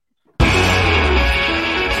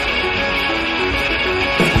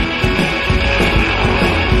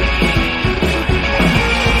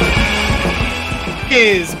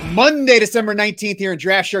is Monday, December 19th here in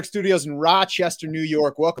Draft Shark Studios in Rochester, New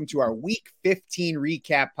York. Welcome to our Week 15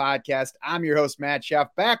 recap podcast. I'm your host, Matt Schaff.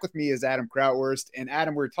 Back with me is Adam Krautwurst. And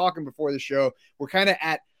Adam, we were talking before the show. We're kind of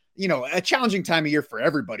at, a challenging time of year for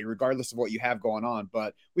everybody, regardless of what you have going on.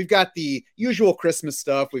 But we've got the usual Christmas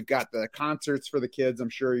stuff. We've got the concerts for the kids. I'm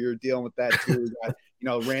sure you're dealing with that too. We've got,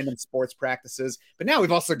 random sports practices. But now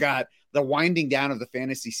we've also got the winding down of the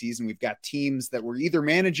fantasy season. We've got teams that we're either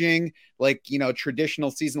managing like,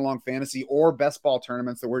 traditional season-long fantasy or best ball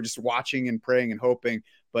tournaments that we're just watching and praying and hoping.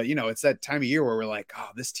 But, it's that time of year where we're like, oh,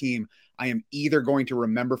 this team, I am either going to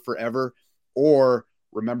remember forever or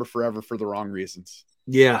remember forever for the wrong reasons.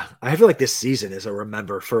 Yeah, I feel like this season is a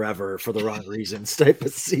remember forever for the wrong reasons type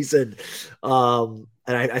of season. And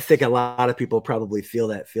I think a lot of people probably feel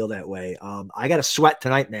that way. I got a sweat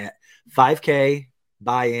tonight, Matt. 5K,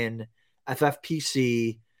 buy-in,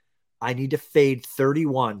 FFPC. I need to fade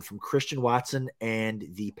 31 from Christian Watson and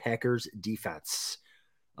the Packers defense.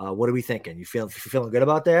 What are we thinking? You feeling good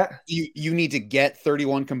about that? You need to get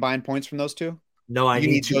 31 combined points from those two? No, I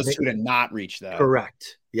need those two to not reach that.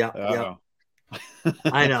 Correct. Yeah. Yeah.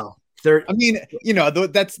 I know. Those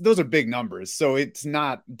are big numbers, so it's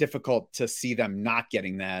not difficult to see them not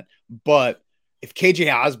getting that. But if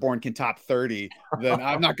KJ Osborne can top 30, then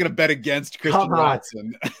I'm not going to bet against Christian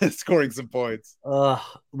Watson scoring some points.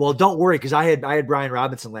 Well, don't worry, because I had Brian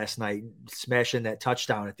Robinson last night smash in that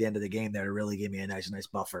touchdown at the end of the game that really gave me a nice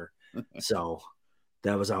buffer. So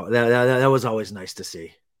that was always nice to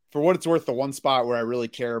see. For what it's worth, the one spot where I really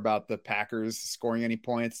care about the Packers scoring any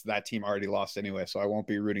points, that team already lost anyway, so I won't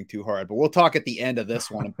be rooting too hard. But we'll talk at the end of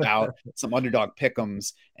this one about some underdog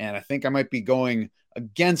pick'ems, and I think I might be going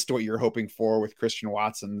against what you're hoping for with Christian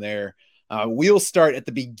Watson there. We'll start at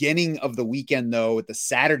the beginning of the weekend, though, with the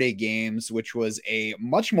Saturday games, which was a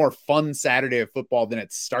much more fun Saturday of football than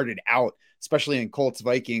it started out, especially in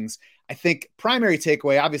Colts-Vikings. I think primary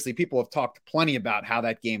takeaway, obviously, people have talked plenty about how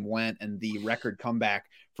that game went and the record comeback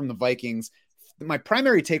from the Vikings. My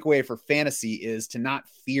primary takeaway for fantasy is to not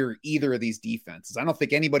fear either of these defenses. I don't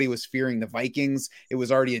think anybody was fearing the Vikings. It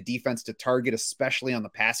was already a defense to target, especially on the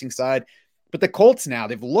passing side. But the Colts now,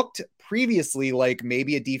 they've looked previously like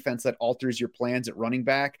maybe a defense that alters your plans at running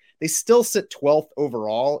back. They still sit 12th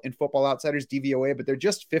overall in Football Outsiders DVOA, but they're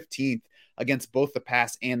just 15th against both the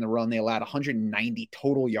pass and the run. They allowed 190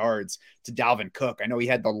 total yards to Dalvin Cook. I know he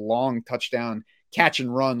had the long touchdown catch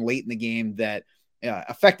and run late in the game that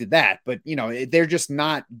affected that, but they're just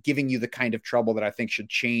not giving you the kind of trouble that I think should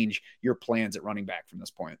change your plans at running back from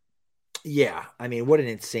this point. Yeah, I mean, what an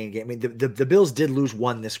insane game. I mean, the Bills did lose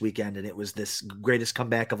one this weekend, and it was this greatest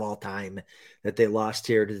comeback of all time that they lost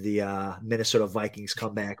here to the Minnesota Vikings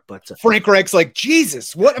comeback. But Frank Reich's like,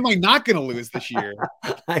 Jesus, what am I not going to lose this year?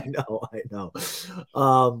 I know.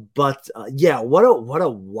 Yeah, what a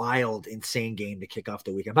wild, insane game to kick off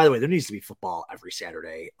the weekend. By the way, there needs to be football every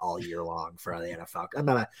Saturday all year long for the NFL. I'm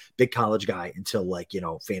not a big college guy until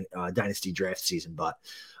dynasty draft season, but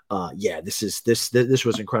this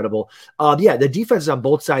was incredible. The defenses on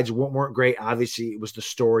both sides weren't great. Obviously, it was the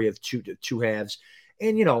story of two halves,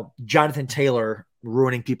 and Jonathan Taylor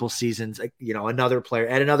ruining people's seasons. Another player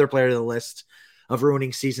to the list of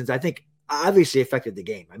ruining seasons. I think obviously affected the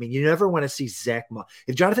game. I mean, you never want to see Zach Moss.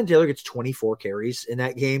 If Jonathan Taylor gets 24 carries in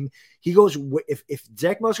that game, he goes. If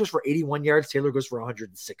Zach Moss goes for 81 yards, Taylor goes for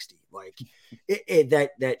 160. Like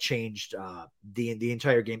that changed the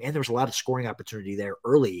entire game, and there was a lot of scoring opportunity there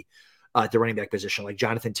early at the running back position. Like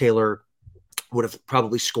Jonathan Taylor would have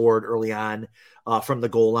probably scored early on from the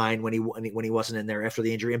goal line when he wasn't in there after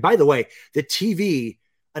the injury. And by the way, the TV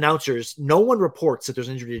announcers, no one reports that there's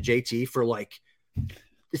an injury to JT for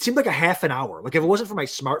it seemed like a half an hour. Like if it wasn't for my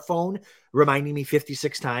smartphone reminding me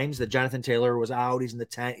 56 times that Jonathan Taylor was out, he's in the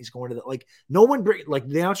tent, he's going to no one the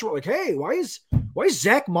announcer were like, hey, why is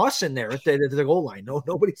Zach Moss in there at the goal line?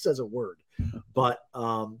 Nobody says a word. But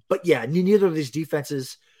yeah, neither of these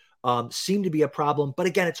defenses seem to be a problem. But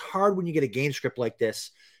again, it's hard when you get a game script like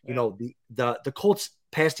this. The Colts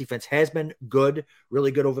pass defense has been good,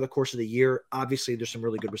 really good over the course of the year. Obviously, there's some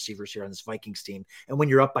really good receivers here on this Vikings team. And when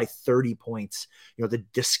you're up by 30 points, the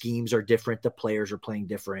schemes are different. The players are playing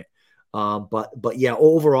different. But yeah,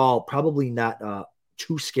 overall, probably not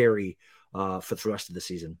too scary for the rest of the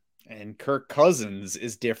season. And Kirk Cousins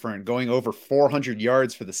is different, going over 400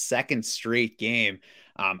 yards for the second straight game.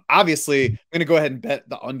 Obviously, I'm going to go ahead and bet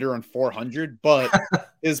the under on 400, but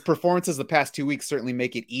his performances the past 2 weeks certainly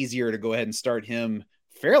make it easier to go ahead and start him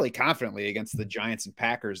fairly confidently against the Giants and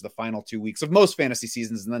Packers the final 2 weeks of most fantasy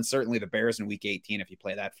seasons, and then certainly the Bears in week 18 if you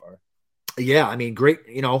play that far. Yeah, I mean, great.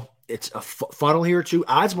 It's a funnel here too.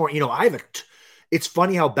 Odds more. I have it's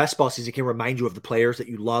funny how best ball season can remind you of the players that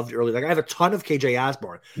you loved early. Like I have a ton of KJ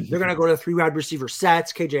Osborne. They're going to go to 3 wide receiver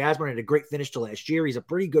sets. KJ Osborne had a great finish to last year. He's a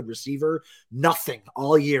pretty good receiver. Nothing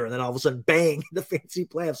all year. And then all of a sudden, bang, the fantasy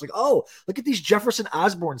playoffs. Like, oh, look at these Jefferson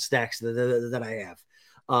Osborne stacks that I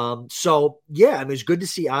have. So yeah, I mean, it's good to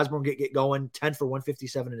see Osborne get going. 10 for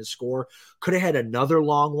 157 in his score. Could have had another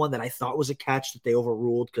long one that I thought was a catch that they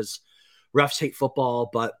overruled because refs hate football,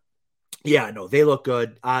 but yeah, no, they look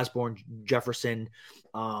good. Osborne, Jefferson,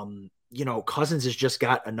 Cousins has just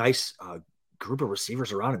got a nice group of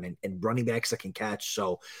receivers around him and running backs that can catch.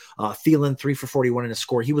 So Thielen 3 for 41 in a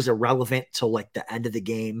score. He was irrelevant till like the end of the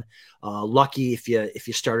game. Lucky if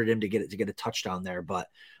you started him to get a touchdown there, but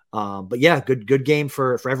yeah, good game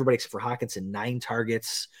for everybody except for Hockenson. 9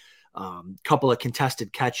 targets, couple of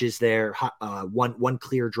contested catches there, one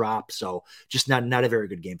clear drop. So just not a very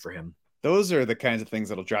good game for him. Those are the kinds of things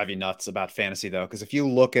that'll drive you nuts about fantasy, though, because if you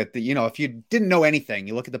look at if you didn't know anything,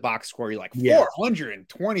 you look at the box score, you're like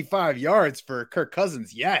 425 yards for Kirk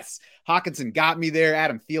Cousins. Yes, Hockenson got me there.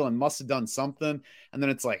 Adam Thielen must have done something, and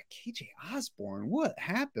then it's like KJ Osborne, what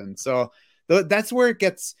happened? So that's where it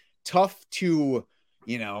gets tough to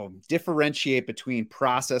differentiate between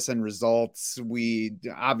process and results. We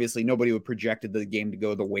obviously nobody would projected the game to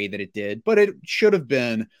go the way that it did, but it should have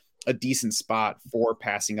been a decent spot for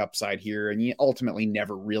passing upside here. And you ultimately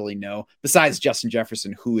never really know, besides Justin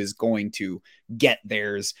Jefferson, who is going to get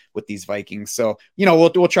theirs with these Vikings. So,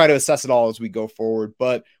 we'll try to assess it all as we go forward,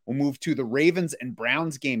 but we'll move to the Ravens and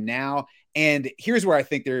Browns game now. And here's where I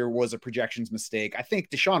think there was a projections mistake. I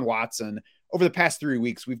think Deshaun Watson over the past 3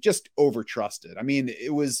 weeks, we've just over trusted. I mean,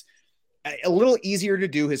 it was a little easier to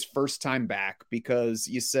do his first time back because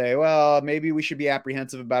you say, well, maybe we should be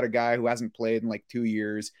apprehensive about a guy who hasn't played in like 2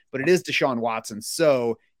 years, but it is Deshaun Watson.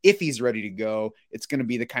 So if he's ready to go, it's going to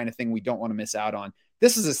be the kind of thing we don't want to miss out on.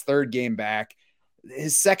 This is his 3rd game back.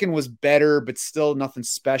 His 2nd was better, but still nothing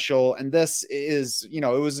special. And this is, it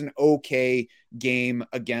was an okay game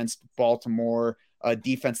against Baltimore, a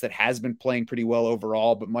defense that has been playing pretty well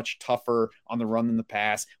overall, but much tougher on the run than the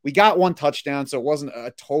pass. We got 1 touchdown, so it wasn't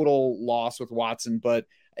a total loss with Watson, but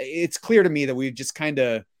it's clear to me that we've just kind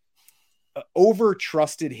of over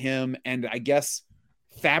trusted him. And I guess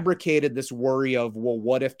fabricated this worry of, well,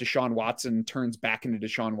 what if Deshaun Watson turns back into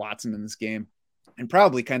Deshaun Watson in this game? And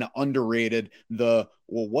probably kind of underrated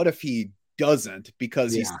what if he doesn't,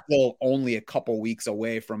 because he's still only a couple weeks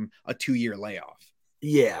away from a 2-year layoff.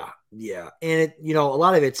 Yeah. And a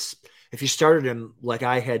lot of it's, if you started him like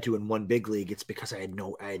I had to in one big league, it's because I had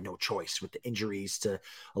no choice with the injuries to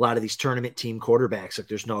a lot of these tournament team quarterbacks. Like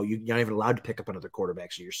you're not even allowed to pick up another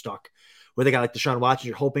quarterback. So you're stuck with a guy like Deshaun Watson.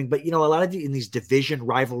 You're hoping, but a lot of in these division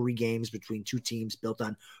rivalry games between 2 teams built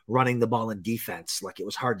on running the ball and defense, like it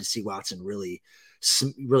was hard to see Watson really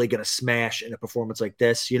going to smash in a performance like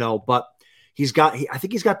this, but I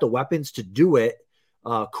think he's got the weapons to do it.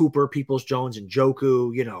 Cooper, Peoples-Jones, and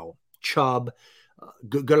Njoku, Chubb,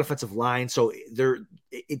 good offensive line. So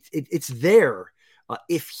it's there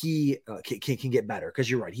if he can get better, because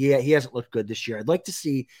you're right. He hasn't looked good this year. I'd like to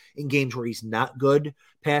see in games where he's not good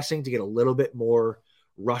passing to get a little bit more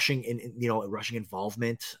rushing rushing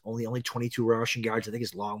involvement. Only 22 rushing yards. I think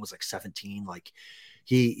his long was like 17. Like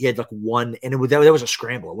he had like 1, and that was a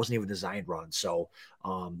scramble. It wasn't even a designed run. So,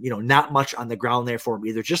 not much on the ground there for him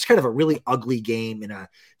either. Just kind of a really ugly game in a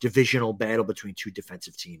divisional battle between 2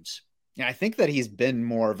 defensive teams. Yeah, I think that he's been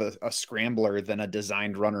more of a scrambler than a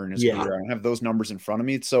designed runner in his career. I don't have those numbers in front of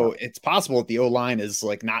me. So it's possible that the O-line is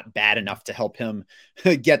like not bad enough to help him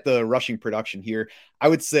get the rushing production here. I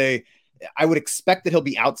would say I would expect that he'll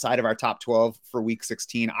be outside of our top 12 for week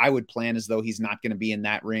 16. I would plan as though he's not going to be in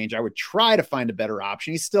that range. I would try to find a better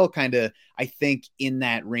option. He's still kind of, I think, in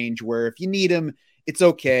that range where if you need him, it's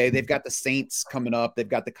okay. They've got the Saints coming up. They've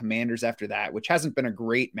got the Commanders after that, which hasn't been a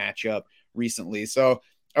great matchup recently. So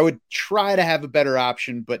I would try to have a better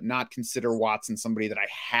option, but not consider Watson somebody that I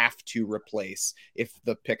have to replace if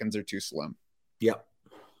the pickings are too slim. Yep.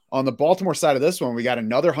 On the Baltimore side of this one, we got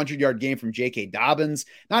another 100-yard game from J.K. Dobbins.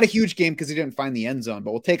 Not a huge game because he didn't find the end zone,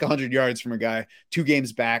 but we'll take 100 yards from a guy 2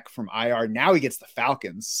 games back from IR. Now he gets the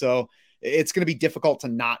Falcons. So it's going to be difficult to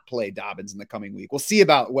not play Dobbins in the coming week. We'll see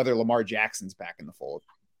about whether Lamar Jackson's back in the fold.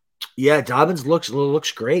 Yeah, Dobbins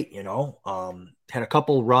looks great, had a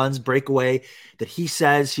couple runs, breakaway that he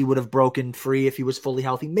says he would have broken free if he was fully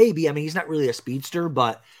healthy. Maybe. I mean, he's not really a speedster,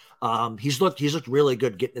 but he's looked really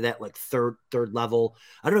good getting to that like third level.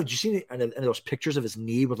 I don't know. Did you see any of those pictures of his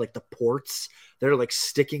knee with like the ports that are like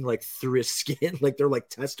sticking like through his skin? Like they're like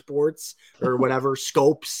test ports or whatever,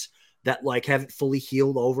 scopes that like haven't fully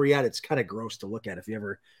healed over yet. It's kind of gross to look at if you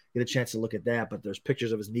ever get a chance to look at that. But there's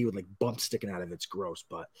pictures of his knee with like bumps sticking out of it. It's gross,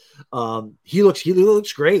 but he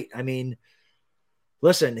looks great. I mean,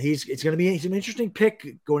 listen, he's an interesting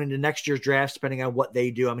pick going into next year's drafts, depending on what they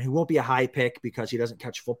do. I mean, he won't be a high pick because he doesn't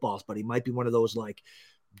catch footballs, but he might be one of those like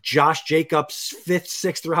Josh Jacobs, 5th,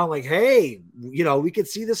 6th round. Like, hey, we could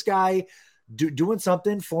see this guy doing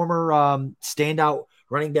something. Former standout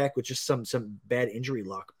running back with just some bad injury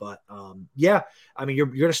luck, but yeah, I mean, you're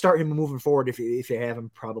going to start him moving forward if you have him,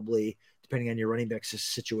 probably depending on your running back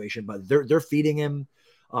situation. But they're feeding him.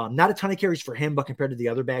 Not a ton of carries for him, but compared to the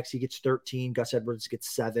other backs, he gets 13. Gus Edwards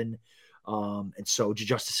gets 7. And so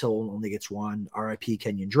Justice Hill only gets 1. RIP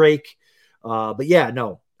Kenyon Drake. But yeah,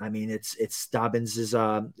 no, I mean, it's Dobbins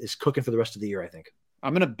is cooking for the rest of the year, I think.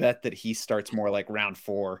 I'm going to bet that he starts more like round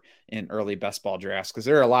 4 in early best ball drafts, because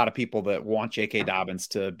there are a lot of people that want J.K. Dobbins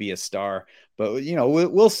to be a star. But,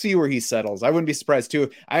 we'll see where he settles. I wouldn't be surprised, too.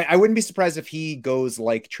 I wouldn't be surprised if he goes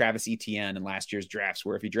like Travis Etienne in last year's drafts,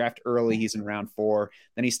 where if you draft early, he's in round 4,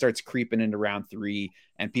 then he starts creeping into round 3,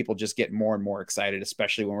 and people just get more and more excited,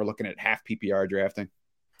 especially when we're looking at half PPR drafting.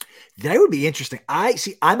 That would be interesting.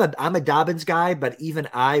 I'm a Dobbins guy, but even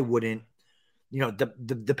I wouldn't.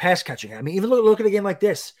 The pass catching. I mean, even look at a game like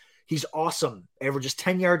this. He's awesome. Averages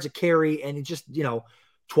 10 yards a carry, and he just,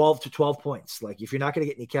 12 to 12 points. Like, if you're not going to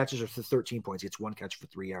get any catches, or 13 points, it's 1 catch for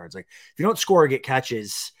 3 yards. Like, if you don't score or get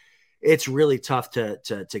catches, it's really tough to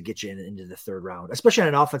get you into the 3rd round, especially on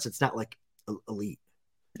an offense that's not like elite.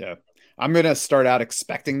 Yeah. I'm going to start out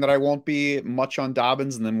expecting that I won't be much on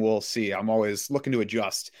Dobbins, and then we'll see. I'm always looking to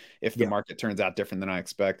adjust if the market turns out different than I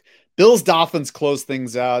expect. Bills Dolphins close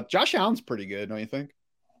things out. Josh Allen's pretty good, don't you think?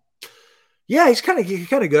 Yeah, he's kind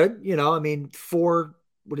of good. I mean, 4,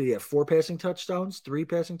 what did he have? 4 passing touchdowns, 3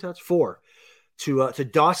 passing touchdowns, 4 to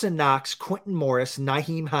Dawson Knox, Quentin Morris,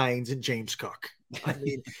 Nyheim Hines, and James Cook. I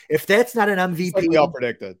mean, if that's not an MVP, like we all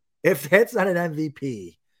predicted. If that's not an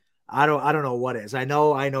MVP, I don't know what is. I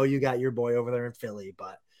know you got your boy over there in Philly,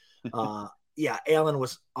 but yeah, Allen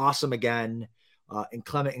was awesome again, in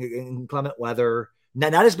inclement weather.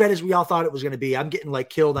 Not as bad as we all thought it was going to be. I'm getting like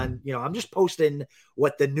killed on, I'm just posting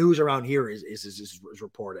what the news around here is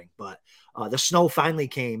reporting, but the snow finally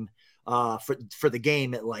came for the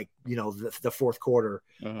game at like, the 4th quarter,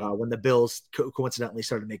 when the Bills coincidentally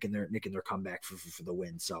started making their comeback for the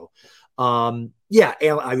win. So, yeah,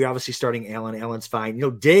 you're obviously starting Allen. Allen's fine.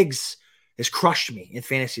 Diggs has crushed me in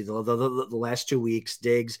fantasy the last 2 weeks.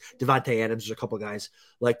 Diggs, Devontae Adams, there's a couple guys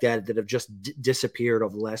like that have just disappeared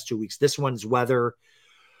over the last 2 weeks. This one's weather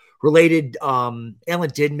related. Allen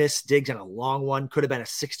did miss Diggs on a long one. Could have been a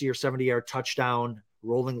 60 or 70 yard touchdown.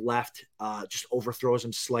 Rolling left, just overthrows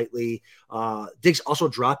him slightly. Diggs also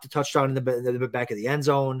dropped a touchdown in the back of the end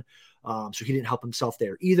zone, so he didn't help himself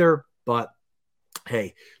there either. But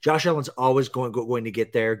hey, Josh Allen's always going to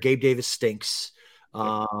get there. Gabe Davis stinks.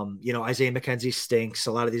 Isaiah McKenzie stinks.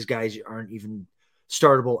 A lot of these guys aren't even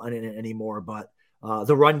startable anymore. But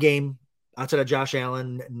the run game outside of Josh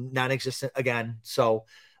Allen, non-existent again. So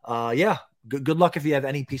yeah. Good luck if you have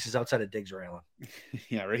any pieces outside of Diggs or Allen.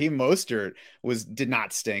 Yeah, Raheem Mostert did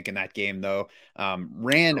not stink in that game, though.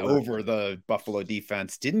 Ran over the Buffalo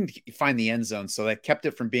defense, didn't find the end zone, so that kept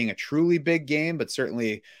it from being a truly big game, but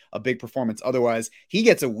certainly a big performance. Otherwise, he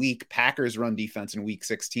gets a weak Packers run defense in Week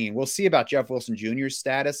 16. We'll see about Jeff Wilson Jr.'s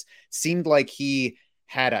status. Seemed like he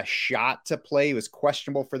had a shot to play. He was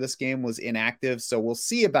questionable for this game, was inactive, so we'll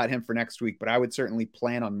see about him for next week, but I would certainly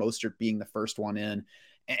plan on Mostert being the first one in,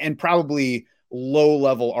 and probably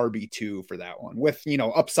low-level RB2 for that one, with,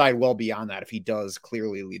 upside well beyond that if he does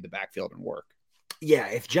clearly lead the backfield and work. Yeah,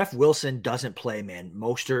 if Jeff Wilson doesn't play, man,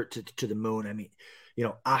 Mostert to the moon. I mean,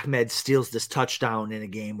 Ahmed steals this touchdown in a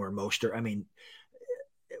game where Mostert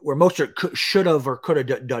should have or could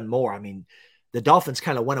have done more. I mean, the Dolphins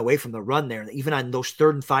kind of went away from the run there. Even on those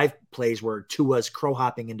 3rd and 5 plays where Tua's crow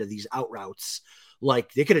hopping into these out routes,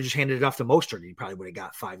 like they could have just handed it off to Mostert and he probably would have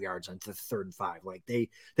got 5 yards on the 3rd and 5. Like they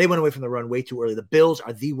went away from the run way too early. The Bills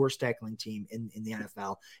are the worst tackling team in the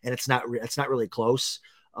NFL, and it's not really close.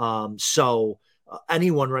 So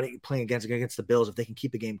anyone playing against the Bills, if they can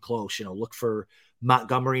keep the game close, look for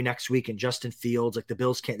Montgomery next week and Justin Fields. Like the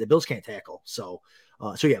Bills can't tackle. So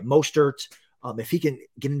yeah, Mostert. If he can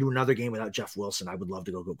get into another game without Jeff Wilson, I would love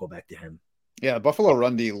to go back to him. Yeah, Buffalo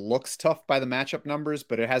run D looks tough by the matchup numbers,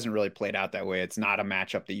 but it hasn't really played out that way. It's not a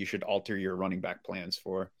matchup that you should alter your running back plans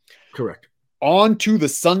for. Correct. On to the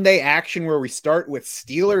Sunday action, where we start with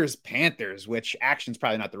Steelers-Panthers, which action's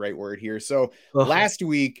probably not the right word here. So last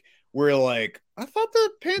week, we're like, I thought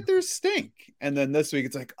the Panthers stink. And then this week,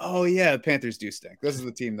 it's like, oh yeah, the Panthers do stink. This is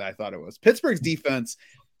the team that I thought it was. Pittsburgh's defense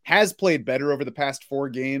has played better over the past 4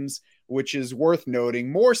 games, which is worth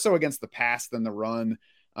noting, more so against the pass than the run.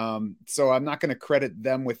 So I'm not going to credit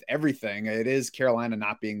them with everything. It is Carolina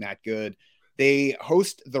not being that good. They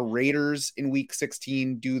host the Raiders in week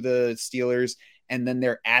 16, do the Steelers, and then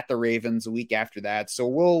they're at the Ravens a week after that. So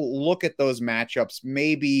we'll look at those matchups,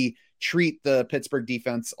 maybe treat the Pittsburgh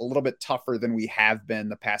defense a little bit tougher than we have been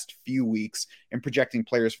the past few weeks and projecting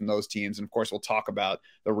players from those teams. And of course, we'll talk about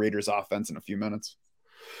the Raiders offense in a few minutes.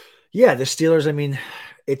 Yeah, the Steelers, I mean,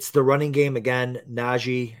 it's the running game again.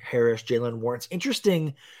 Najee Harris, Jaylen Warren. It's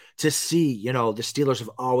interesting to see, the Steelers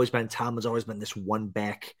have always been, Tom has always been this one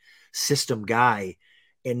back system guy.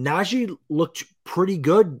 And Najee looked pretty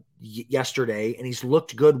good yesterday, and he's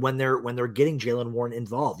looked good when they're getting Jaylen Warren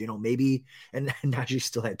involved. Maybe, and Najee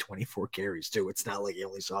still had 24 carries too. It's not like he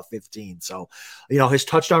only saw 15. So, his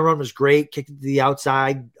touchdown run was great. Kicked it to the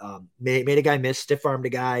outside, made a guy miss, stiff armed a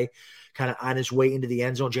guy, kind of on his way into the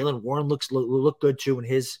end zone. Jaylen Warren looked good too, and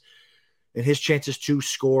his chances too,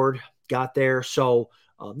 scored, got there. So.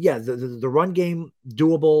 The run game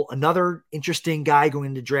doable. Another interesting guy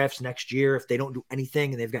going into drafts next year. If they don't do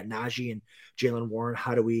anything and they've got Najee and Jaylen Warren,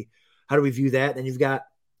 how do we view that? Then you've got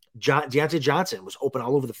Deontay Johnson was open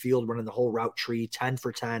all over the field, running the whole route tree, 10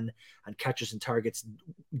 for 10 on catches and targets.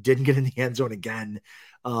 Didn't get in the end zone again.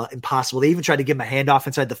 Impossible. They even tried to give him a handoff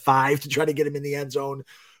inside the 5 to try to get him in the end zone.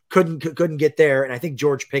 Couldn't get there. And I think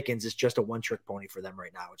George Pickens is just a one-trick pony for them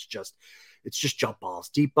right now. It's just jump balls,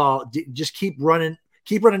 deep ball. Just keep running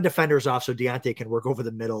defenders off so Deontay can work over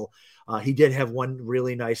the middle. He did have one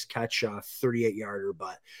really nice catch, 38-yarder,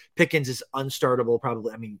 but Pickens is unstartable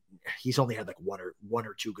probably. I mean, he's only had like one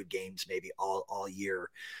or two good games maybe all year.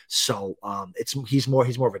 So he's more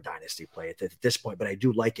of a dynasty play at this point, but I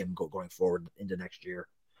do like him going forward into next year.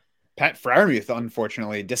 Pat Freiermuth,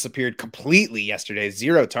 unfortunately, disappeared completely yesterday.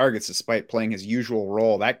 0 targets despite playing his usual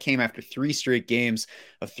role. That came after 3 straight games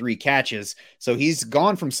of 3 catches. So he's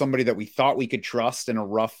gone from somebody that we thought we could trust in a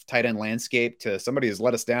rough tight end landscape to somebody who's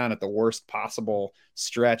let us down at the worst possible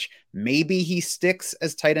stretch. Maybe he sticks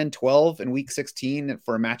as tight end 12 in week 16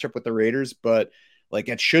 for a matchup with the Raiders, but like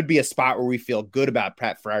it should be a spot where we feel good about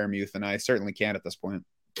Pat Freiermuth, and I certainly can at this point.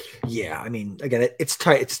 Yeah, I mean, again, it's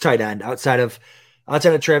tight end outside of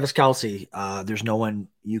Travis Kelce. There's no one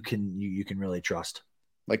you can really trust.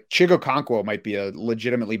 Like Chigo Okonkwo might be a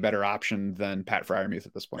legitimately better option than Pat Freiermuth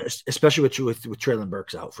at this point, especially with Treylon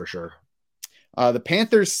Burks out for sure. The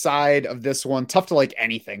Panthers side of this one, tough to like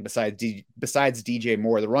anything besides DJ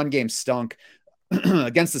Moore. The run game stunk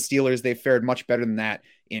against the Steelers. They fared much better than that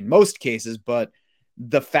in most cases, but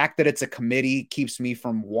the fact that it's a committee keeps me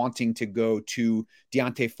from wanting to go to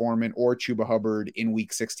D'Onta Foreman or Chuba Hubbard in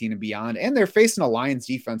week 16 and beyond. And they're facing a Lions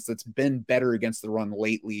defense that's been better against the run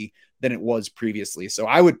lately than it was previously. So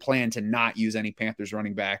I would plan to not use any Panthers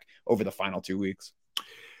running back over the final 2 weeks.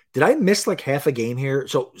 Did I miss like half a game here?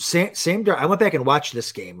 So Sam I went back and watched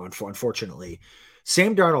this game, unfortunately.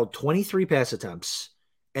 Sam Darnold, 23 pass attempts,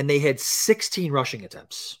 and they had 16 rushing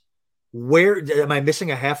attempts. Where am I missing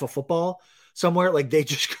a half of football? Somewhere like they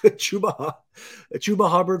just could Chuba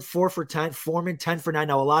Hubbard 4 for 10, Foreman 10 for 9.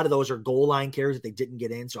 Now a lot of those are goal line carries that they didn't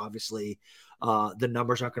get in, so obviously the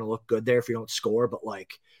numbers aren't going to look good there if you don't score. But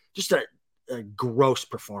like just a gross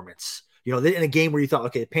performance. In a game where you thought,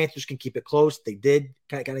 okay, the Panthers can keep it close. They did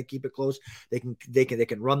kind of keep it close. They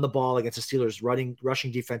can run the ball against the Steelers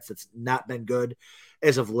rushing defense that's not been good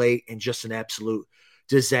as of late, and just an absolute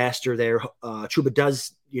disaster there. Chuba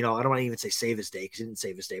does, I don't want to even say save his day because he didn't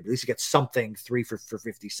save his day, but at least he gets something, 3 for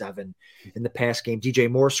 57 in the pass game.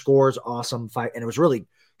 DJ Moore scores, awesome fight, and it was really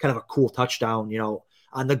kind of a cool touchdown,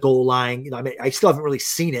 on the goal line. I mean, I still haven't really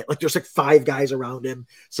seen it. Like there's like 5 guys around him.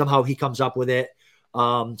 Somehow he comes up with it.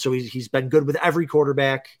 So he's been good with every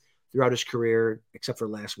quarterback throughout his career, except for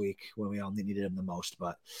last week when we all needed him the most.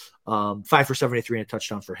 But 5 for 73 and a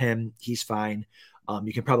touchdown for him. He's fine.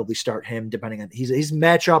 You can probably start him depending on he's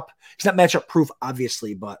matchup. He's not matchup proof,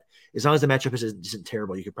 obviously, but as long as the matchup isn't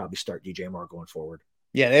terrible, you could probably start DJ Moore going forward.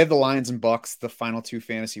 Yeah, they have the Lions and Bucks the final 2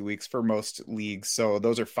 fantasy weeks for most leagues, so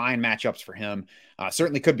those are fine matchups for him.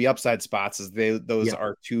 Certainly could be upside spots as those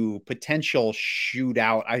are 2 potential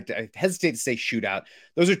shootout. I hesitate to say shootout.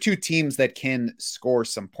 Those are 2 teams that can score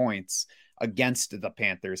some points against the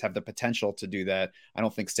Panthers, have the potential to do that. I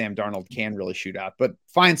don't think Sam Darnold can really shoot out, but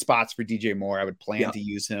fine spots for DJ Moore. I would plan to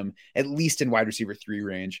use him at least in wide receiver 3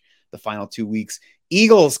 range the final 2 weeks.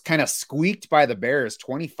 Eagles kind of squeaked by the Bears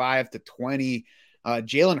 25-20.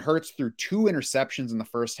 Jalen Hurts threw 2 interceptions in the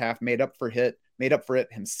first half, made up for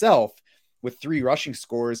it himself with 3 rushing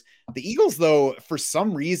scores. The Eagles, though, for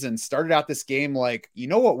some reason started out this game like,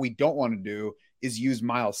 what we don't want to do is use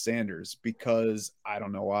Miles Sanders, because I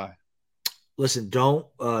don't know why. Listen, don't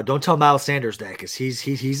tell Miles Sanders that, because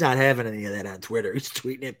he's not having any of that on Twitter. He's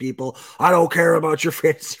tweeting at people, I don't care about your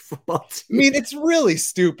fantasy football team. I mean, it's really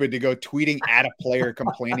stupid to go tweeting at a player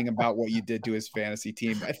complaining about what you did to his fantasy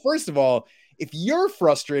team. First of all, if you're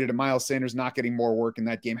frustrated at Miles Sanders not getting more work in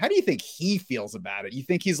that game, how do you think he feels about it? You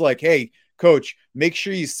think he's like, hey, coach, make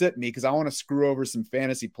sure you sit me because I want to screw over some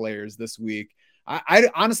fantasy players this week. I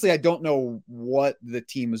honestly, I don't know what the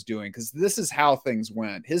team was doing, because this is how things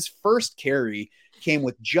went. His first carry came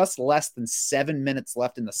with just less than 7 minutes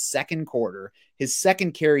left in the second quarter. His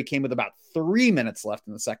second carry came with about 3 minutes left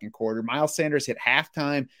in the second quarter. Miles Sanders hit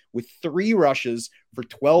halftime with 3 rushes for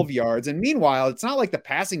 12 yards. And meanwhile, it's not like the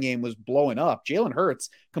passing game was blowing up. Jalen Hurts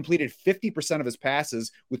completed 50% of his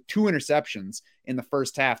passes with 2 interceptions in the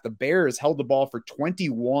first half. The Bears held the ball for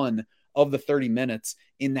 21 of the 30 minutes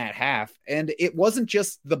in that half. And it wasn't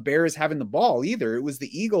just the Bears having the ball either. It was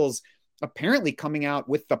the Eagles apparently coming out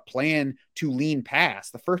with the plan to lean pass.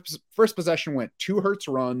 The first possession went 2 Hurts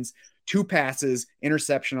runs, 2 passes,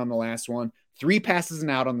 interception on the last one, 3 passes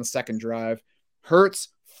and out on the second drive. Hurts,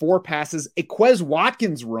 4 passes, a Quez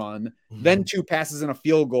Watkins run, then 2 passes and a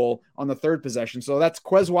field goal on the third possession. So that's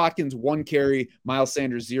Quez Watkins 1 carry, Miles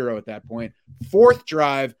Sanders 0 at that point. Fourth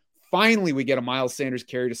drive, finally we get a Miles Sanders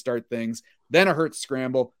carry to start things, then a Hurts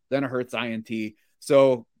scramble, then a Hurts INT.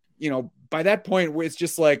 So, by that point, it's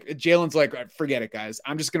just like Jalen's like, forget it, guys.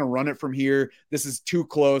 I'm just going to run it from here. This is too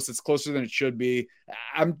close. It's closer than it should be.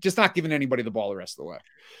 I'm just not giving anybody the ball the rest of the way.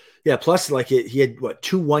 Yeah, plus he had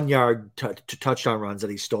 2 1-yard touchdown runs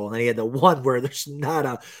that he stole, and then he had the one where there's not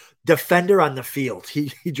a defender on the field.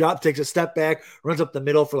 He takes a step back, runs up the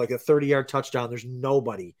middle for like a 30-yard touchdown. There's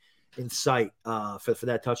nobody in sight for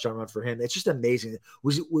that touchdown run for him. It's just amazing.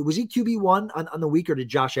 Was he QB1 on the week, or did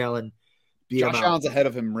Josh Allen beat him out? Josh Allen's ahead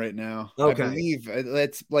of him right now. Okay. I believe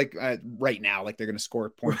it's like right now, like they're going to score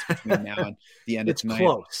points between now and the end of tonight. It's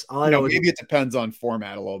close. All I know maybe it depends on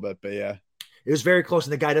format a little bit, but yeah. It was very close,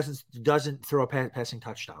 and the guy doesn't throw a passing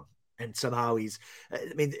touchdown. And somehow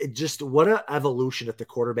what an evolution at the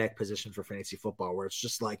quarterback position for fantasy football, where it's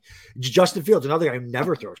just like Justin Fields, another guy who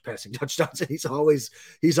never throws passing touchdowns, and he's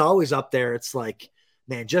always up there. It's like,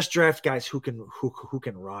 man, just draft guys who can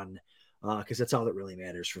run, because that's all that really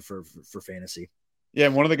matters for fantasy. Yeah,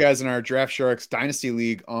 and one of the guys in our Draft Sharks Dynasty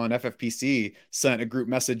League on FFPC sent a group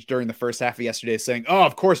message during the first half of yesterday saying, oh,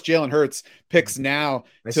 of course, Jalen Hurts picks now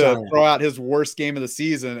to throw out his worst game of the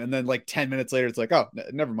season. And then like 10 minutes later, it's like, oh,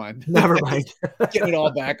 never mind. Never mind. Getting it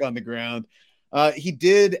all back on the ground. He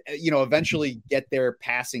did, eventually get there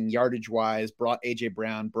passing yardage-wise, brought A.J.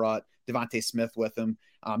 Brown, brought Devontae Smith with him.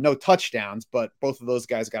 No touchdowns, but both of those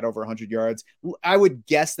guys got over 100 yards. I would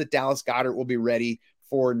guess that Dallas Goedert will be ready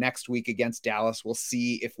for next week against Dallas. We'll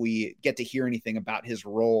see if we get to hear anything about his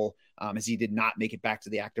role, as he did not make it back to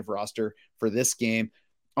the active roster for this game.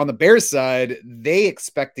 On the Bears side, they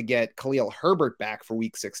expect to get Khalil Herbert back for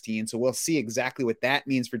week 16. So we'll see exactly what that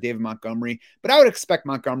means for David Montgomery. But I would expect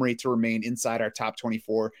Montgomery to remain inside our top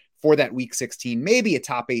 24 for that week 16, maybe a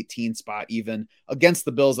top 18 spot even, against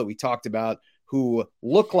the Bills that we talked about, who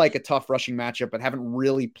look like a tough rushing matchup, but haven't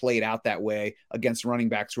really played out that way against running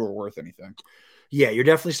backs who are worth anything. Yeah, you're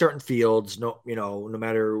definitely starting Fields, no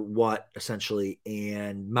matter what, essentially.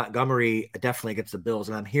 And Montgomery definitely against the Bills.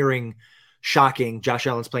 And I'm hearing shocking, Josh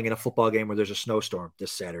Allen's playing in a football game where there's a snowstorm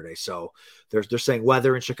this Saturday. So they're saying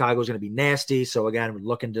weather in Chicago is going to be nasty. So again, we're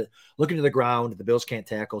looking to the ground. The Bills can't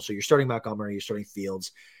tackle. So you're starting Montgomery, you're starting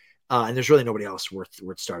Fields. And there's really nobody else worth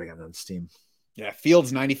starting on this team. Yeah,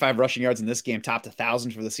 Fields 95 rushing yards in this game, topped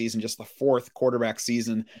 1,000 for the season, just the 4th quarterback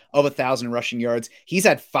season of 1,000 rushing yards. He's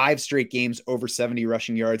had 5 straight games over 70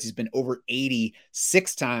 rushing yards. He's been over 80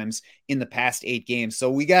 6 times in the past 8 games. So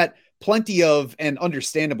we got plenty of, and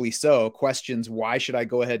understandably so, questions. Why should I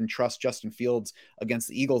go ahead and trust Justin Fields against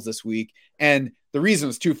the Eagles this week? And the reason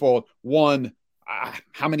is twofold. One,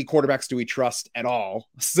 how many quarterbacks do we trust at all?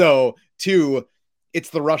 So 2, it's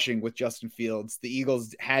the rushing with Justin Fields. The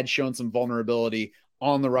Eagles had shown some vulnerability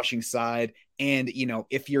on the rushing side. And,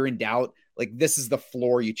 if you're in doubt, like, this is the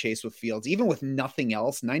floor you chase with Fields. Even with nothing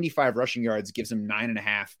else, 95 rushing yards gives him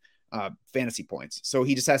 9.5 fantasy points. So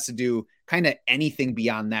he just has to do kind of anything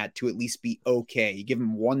beyond that to at least be okay. You give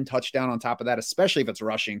him 1 touchdown on top of that, especially if it's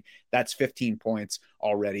rushing, that's 15 points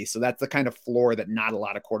already. So that's the kind of floor that not a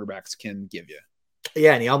lot of quarterbacks can give you.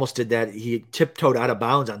 Yeah, and he almost did that. He tiptoed out of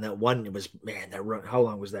bounds on that one. It was, man, that run. How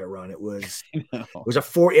long was that run? It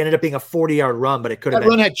ended up being a 40-yard run, but it could have been.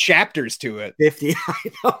 That run had chapters to it. 50. I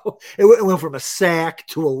know. It went from a sack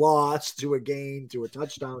to a loss to a gain to a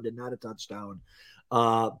touchdown to not a touchdown.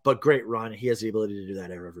 But great run. He has the ability to do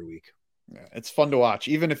that every week. Yeah, it's fun to watch,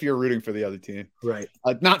 even if you're rooting for the other team. Right.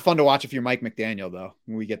 Not fun to watch if you're Mike McDaniel, though.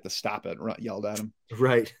 We get to stop it, yelled at him.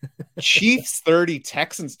 Right. Chiefs 30,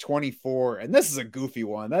 Texans 24. And this is a goofy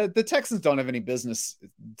one. The Texans don't have any business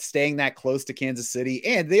staying that close to Kansas City.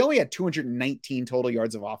 And they only had 219 total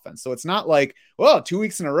yards of offense. So it's not like, well, 2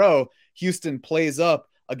 weeks in a row, Houston plays up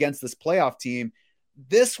against this playoff team.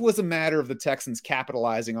 This was a matter of the Texans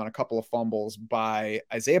capitalizing on a couple of fumbles by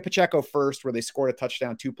Isaiah Pacheco first, where they scored a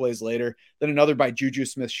touchdown 2 plays later, then another by Juju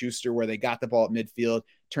Smith-Schuster, where they got the ball at midfield,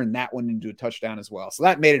 turned that one into a touchdown as well. So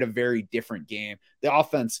that made it a very different game. The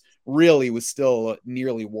offense really was still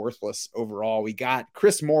nearly worthless overall. We got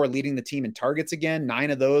Chris Moore leading the team in targets again, 9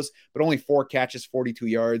 of those, but only 4 catches, 42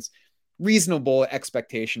 yards. Reasonable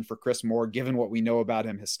expectation for Chris Moore, given what we know about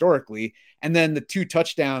him historically. And then the 2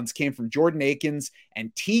 touchdowns came from Jordan Akins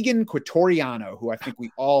and Tegan Quatoriano, who I think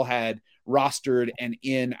we all had rostered and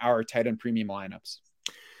in our tight end premium lineups.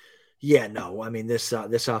 Yeah, no, I mean, this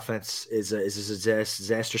offense is a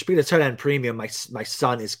disaster. Speaking of tight end premium, my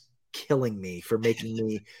son is killing me for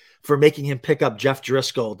making him pick up Jeff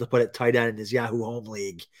Driscoll to put at tight end in his Yahoo home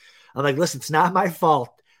league. I'm like, listen, it's not my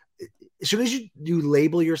fault. As soon as you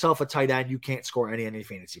label yourself a tight end, you can't score any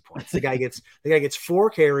fantasy points. The guy gets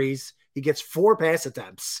 4 carries, he gets 4 pass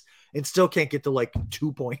attempts, and still can't get to like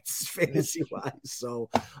 2 points fantasy wise.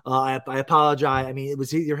 So I apologize. I mean, it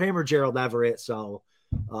was either him or Gerald Everett. So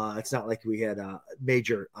it's not like we had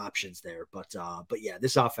major options there. But yeah,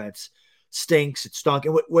 this offense stinks. It stunk.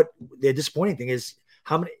 And what the disappointing thing is,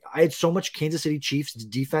 I had so much Kansas City Chiefs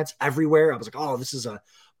defense everywhere. I was like, oh, this is a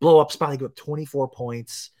blow up spot. They give up 24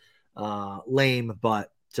 points. Lame,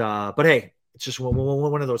 but hey, it's just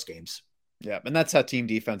one of those games. Yeah, and that's how team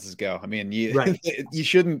defenses go. I mean, you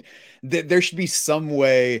shouldn't. There should be some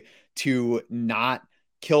way to not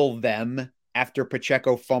kill them after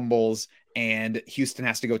Pacheco fumbles and Houston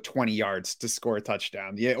has to go 20 yards to score a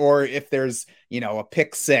touchdown. Yeah, or if there's a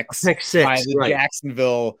pick six by the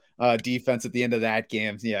Jacksonville defense at the end of that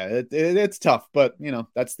game. Yeah, it's tough, but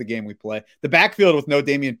that's the game we play. The backfield with no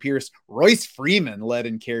Dameon Pierce, Royce Freeman led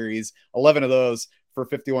in carries, 11 of those for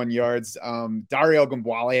 51 yards. Dario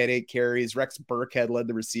Gumwale had 8 carries. Rex Burkhead led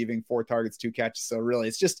the receiving, 4 targets, 2 catches. So really,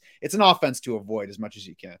 it's an offense to avoid as much as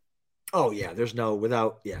you can. Oh yeah, there's no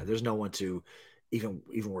one to even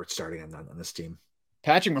worth starting on this team.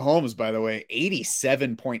 Patrick Mahomes, by the way,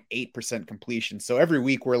 87.8% completion. So every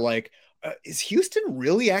week we're like, is Houston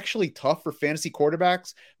really actually tough for fantasy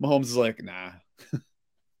quarterbacks? Mahomes is like, nah.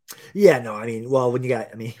 Yeah, no, I mean, well, he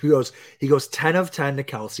goes 10 of 10 to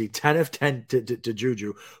Kelsey, 10 of 10 to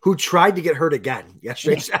Juju, who tried to get hurt again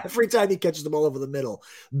yesterday. Yeah. Every time he catches the ball over the middle,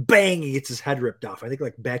 bang, he gets his head ripped off. I think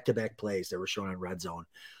like back-to-back plays that were shown on Red Zone.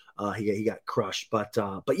 He got crushed, but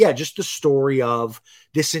yeah, just the story of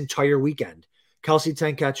this entire weekend. Kelsey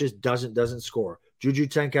 10 catches doesn't score. Juju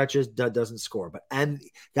 10 catches doesn't score. But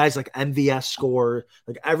guys like MVS score.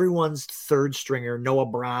 Like everyone's third stringer, Noah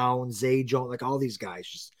Brown, Zay Jones, like all these guys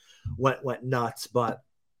just went nuts. But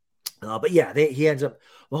yeah,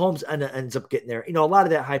 Mahomes ends up getting there. A lot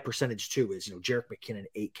of that high percentage too is, Jerick McKinnon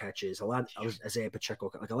 8 catches, a lot of Isaiah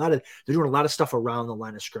Pacheco, they're doing a lot of stuff around the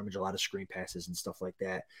line of scrimmage, a lot of screen passes and stuff like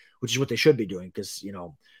that, which is what they should be doing because,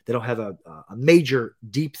 they don't have a major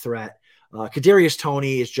deep threat. Kadarius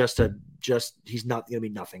Toney is he's not going to be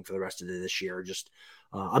nothing for the rest of this year.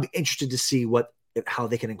 I'll be interested to see how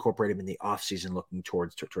they can incorporate him in the offseason looking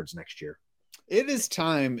towards next year. It is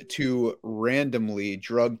time to randomly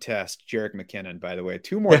drug test Jerick McKinnon, by the way.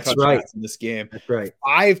 2 more touchdowns in this game. That's right.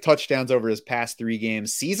 5 touchdowns over his past 3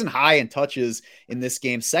 games. Season high in touches in this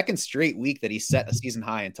game. 2nd straight week that he set a season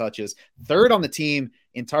high in touches. 3rd on the team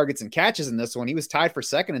in targets and catches in this one. He was tied for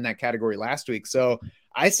 2nd in that category last week. So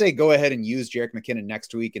I say go ahead and use Jerick McKinnon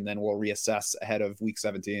next week, and then we'll reassess ahead of week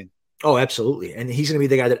 17. Oh, absolutely. And he's going to be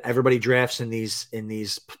the guy that everybody drafts in these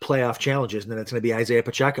playoff challenges. And then it's going to be Isaiah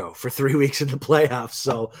Pacheco for 3 weeks in the playoffs.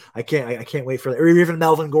 So I can't wait for that. Or even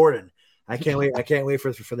Melvin Gordon. I can't wait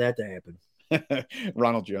for that to happen.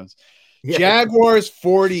 Ronald Jones. Yeah. Jaguars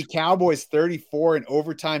 40, Cowboys 34 in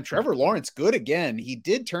overtime. Trevor Lawrence, good again. He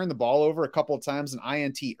did turn the ball over a couple of times, an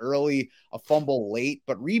INT early, a fumble late,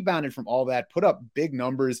 but rebounded from all that, put up big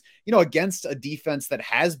numbers, against a defense that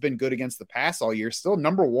has been good against the pass all year. Still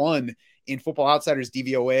number 1 in Football Outsiders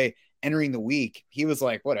DVOA entering the week. He was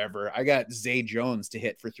like, whatever, I got Zay Jones to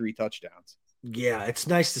hit for 3 touchdowns. Yeah, it's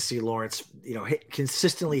nice to see Lawrence,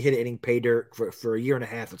 consistently hitting pay dirt for a year and a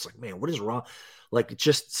half. It's like, man, what is wrong? Like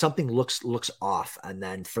just something looks off. And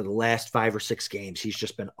then for the last 5 or 6 games, he's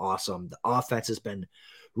just been awesome. The offense has been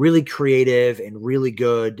really creative and really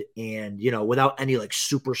good. And, without any like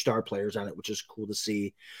superstar players on it, which is cool to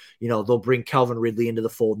see. They'll bring Calvin Ridley into the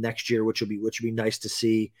fold next year, which would be nice to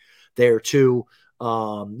see there too.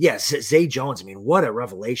 Zay Jones, I mean, what a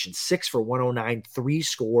revelation. 6 for 109, 3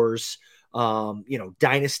 scores. Best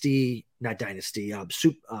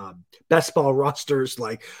ball rosters,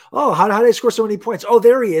 like, oh, how did they score so many points? Oh,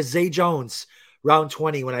 there he is, Zay Jones, round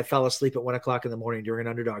 20 when I fell asleep at 1:00 in the morning during an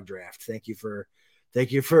underdog draft. Thank you for Zay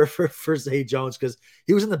Jones, because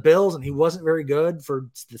he was in the Bills and he wasn't very good for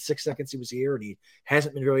the 6 seconds he was here, and he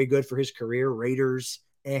hasn't been very good for his career. Raiders,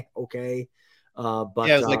 okay. But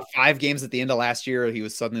yeah, it was like 5 games at the end of last year. He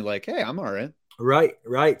was suddenly like, hey, I'm all right.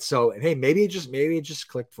 Right. So, hey, maybe it just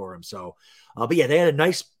clicked for him. So, but yeah, they had a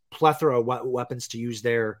nice plethora of weapons to use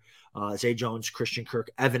there. Zay Jones, Christian Kirk,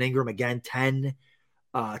 Evan Ingram, again, 10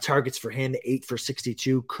 targets for him, 8 for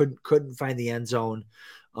 62. Couldn't find the end zone.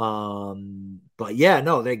 But yeah,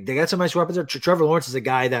 no, they got some nice weapons there. Trevor Lawrence is a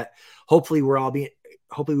guy that hopefully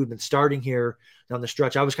we've been starting here down the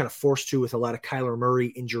stretch. I was kind of forced to with a lot of Kyler Murray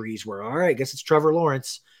injuries where, all right, I guess it's Trevor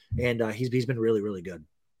Lawrence. And he's been really, really good.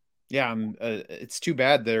 Yeah, it's too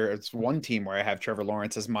bad it's one team where I have Trevor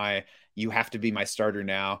Lawrence as you have to be my starter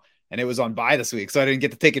now. And it was on bye this week, so I didn't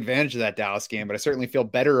get to take advantage of that Dallas game, but I certainly feel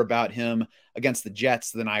better about him against the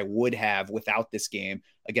Jets than I would have without this game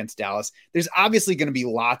against Dallas. There's obviously going to be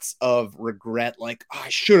lots of regret, like, oh, I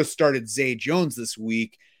should have started Zay Jones this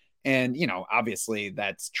week. And, obviously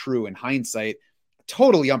that's true in hindsight.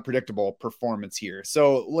 Totally unpredictable performance here.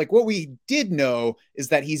 So like what we did know is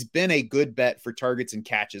that he's been a good bet for targets and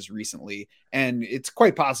catches recently. And it's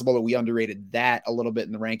quite possible that we underrated that a little bit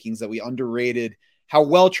in the rankings, that we underrated how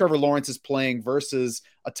well Trevor Lawrence is playing versus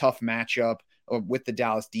a tough matchup with the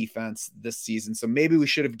Dallas defense this season. So maybe we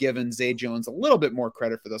should have given Zay Jones a little bit more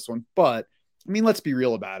credit for this one. But I mean, let's be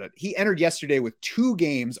real about it. He entered yesterday with 2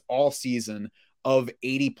 games all season of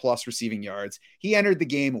 80 plus receiving yards. He entered the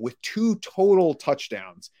game with 2 total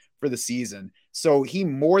touchdowns for the season. So he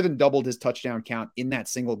more than doubled his touchdown count in that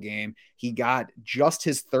single game. He got just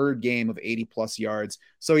his 3rd game of 80 plus yards.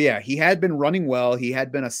 So yeah, he had been running well. He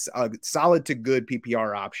had been a solid to good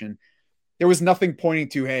PPR option. There was nothing pointing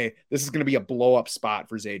to, hey, this is going to be a blow up spot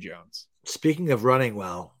for Zay Jones. Speaking of running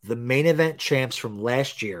well, the main event champs from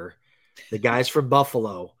last year, the guys from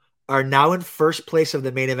Buffalo, are now in first place of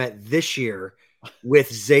the main event this year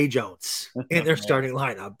with Zay Jones in their starting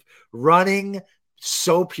lineup, running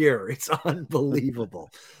so pure. It's unbelievable.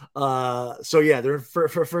 So yeah, they're for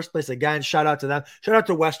first place again. Shout out to them. Shout out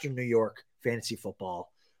to Western New York fantasy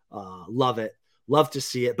football. Love it. Love to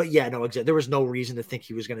see it. But yeah, no, exactly. There was no reason to think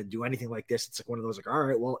he was going to do anything like this. It's like one of those, like, all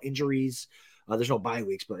right, well, injuries. There's no bye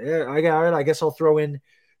weeks, but yeah, all right, I guess I'll throw in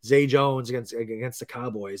Zay Jones against the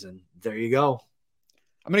Cowboys, and there you go.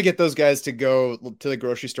 I'm going to get those guys to go to the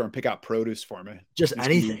grocery store and pick out produce for me. Just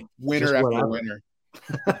anything. Winner after winner.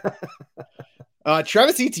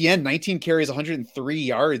 Travis Etienne, 19 carries, 103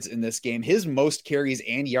 yards in this game. His most carries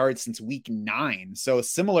and yards since week 9. So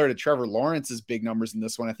similar to Trevor Lawrence's big numbers in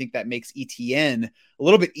this one, I think that makes Etienne a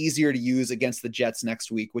little bit easier to use against the Jets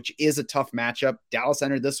next week, which is a tough matchup. Dallas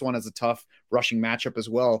entered this one as a tough rushing matchup as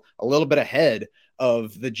well, a little bit ahead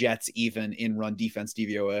of the Jets even in run defense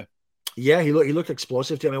DVOA. Yeah, he looked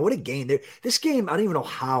explosive too. I mean, what a game. This game, I don't even know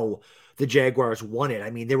how the Jaguars won it.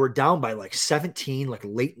 I mean, they were down by like 17, like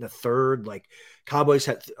late in the 3rd. Like Cowboys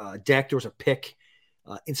had Dak, there was a pick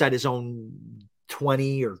inside his own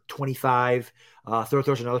 20 or 25.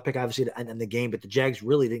 Throws another pick, obviously, to end the game. But the Jags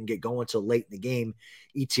really didn't get going until late in the game.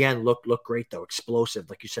 Etienne looked great, though. Explosive.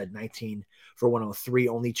 Like you said, 19 for 103,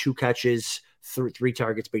 only 2 catches, 3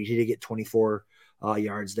 targets, but he did get 24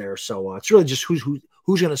 yards there. So it's really just who's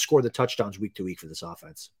going to score the touchdowns week to week for this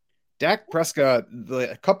offense. Dak Prescott,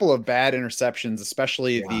 a couple of bad interceptions,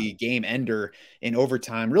 especially the game ender in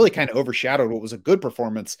overtime, really kind of overshadowed what was a good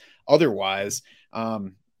performance otherwise.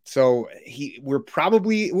 So we're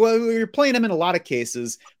playing him in a lot of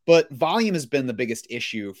cases, but volume has been the biggest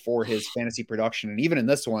issue for his fantasy production. And even in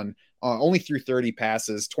this one, only threw 30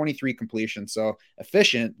 passes, 23 completions. So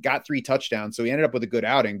efficient, got 3 touchdowns. So he ended up with a good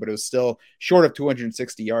outing, but it was still short of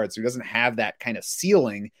 260 yards. So he doesn't have that kind of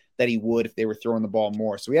ceiling that he would if they were throwing the ball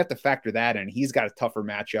more. So we have to factor that in. He's got a tougher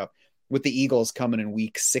matchup with the Eagles coming in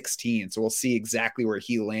week 16. So we'll see exactly where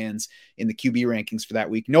he lands in the QB rankings for that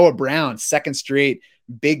week. Noah Brown, 2nd straight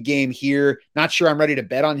big game here. Not sure I'm ready to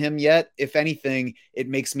bet on him yet. If anything, it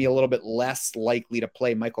makes me a little bit less likely to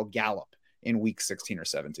play Michael Gallup in week 16 or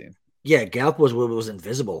 17. Yeah, Gallup was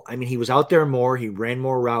invisible. I mean, he was out there more. He ran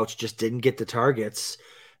more routes, just didn't get the targets.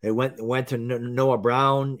 They went to Noah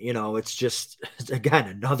Brown. It's just, again,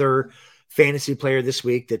 another fantasy player this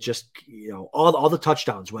week that just, all the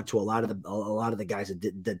touchdowns went to a lot of the guys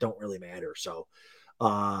that don't really matter. So,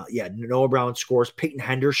 Noah Brown scores. Peyton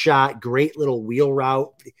Hendershot, great little wheel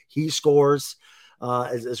route. He scores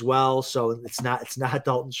as well. So it's not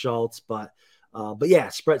Dalton Schultz, but yeah,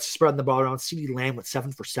 spreading the ball around. CeeDee Lamb with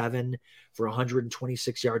 7 for 7 for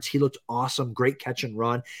 126 yards. He looked awesome. Great catch and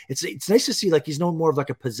run. It's nice to see, like, he's known more of like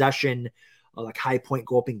a possession, like high point,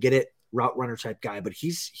 go up and get it route runner type guy, but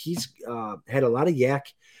he's had a lot of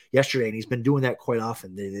yak yesterday, and he's been doing that quite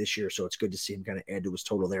often this year. So it's good to see him kind of add to his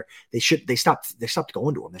total there. They stopped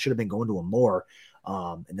going to him. They should have been going to him more.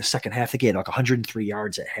 In the second half, they had like 103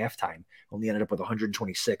 yards at halftime. Only ended up with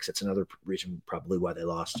 126. That's another reason probably why they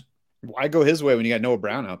lost. Why go his way when you got Noah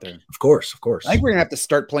Brown out there? Of course. I think we're gonna have to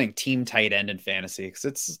start playing team tight end in fantasy,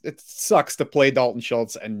 because it sucks to play Dalton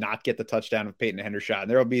Schultz and not get the touchdown of Peyton Hendershot. And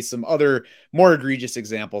there will be some other more egregious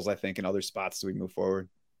examples, I think, in other spots as we move forward.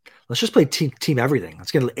 Let's just play team everything.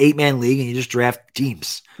 Let's get an 8-man league and you just draft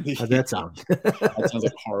teams. How's that sound? That sounds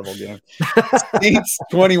like a horrible game. Saints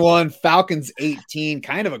 21, Falcons 18.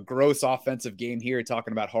 Kind of a gross offensive game here,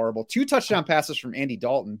 talking about horrible. 2 touchdown passes from Andy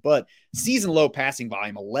Dalton, but season low passing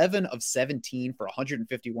volume, 11 of 17 for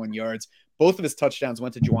 151 yards. Both of his touchdowns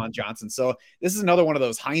went to Juwan Johnson. So this is another one of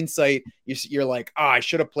those hindsight. You're like, I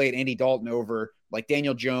should have played Andy Dalton over like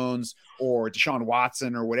Daniel Jones or Deshaun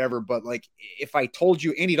Watson or whatever. But like, if I told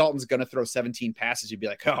you Andy Dalton's going to throw 17 passes, you'd be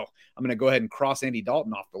like, oh, I'm going to go ahead and cross Andy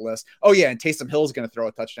Dalton off the list. Oh yeah. And Taysom Hill's going to throw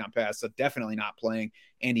a touchdown pass. So definitely not playing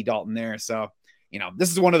Andy Dalton there. So,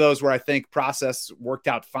 this is one of those where I think process worked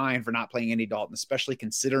out fine for not playing Andy Dalton, especially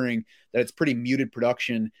considering that it's pretty muted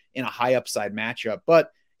production in a high upside matchup.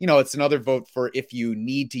 But, it's another vote for, if you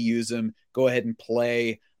need to use him, go ahead and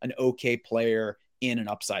play an okay player in an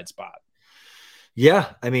upside spot. Yeah.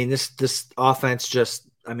 I mean, this offense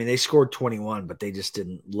they scored 21, but they just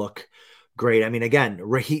didn't look great. I mean, again,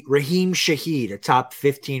 Raheem Shaheed, a top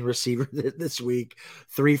 15 receiver this week,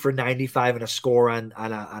 3 for 95 and a score on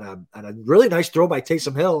a really nice throw by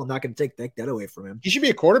Taysom Hill. I'm not going to take that away from him. He should be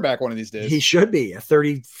a quarterback one of these days. He should be a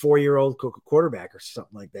 34-year-old quarterback or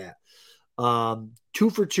something like that. 2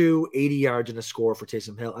 for 2, 80 yards and a score for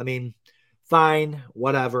Taysom Hill. I mean, fine,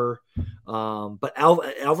 whatever. But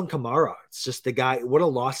Alvin Kamara, it's just the guy. What a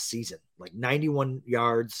lost season! Like 91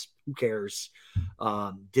 yards. Who cares?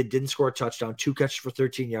 Didn't score a touchdown. 2 catches for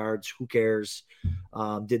 13 yards. Who cares?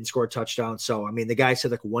 Didn't score a touchdown. So I mean, the guy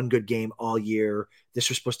said like one good game all year. This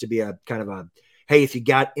was supposed to be a kind of a, hey, if you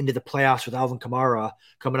got into the playoffs with Alvin Kamara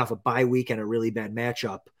coming off a bye week and a really bad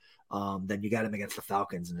matchup, then you got him against the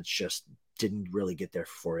Falcons, and it's just didn't really get there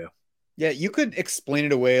for you. Yeah, you could explain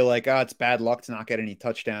it away like, it's bad luck to not get any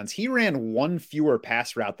touchdowns. He ran 1 fewer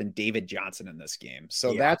pass route than David Johnson in this game.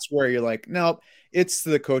 So that's where you're like, nope, it's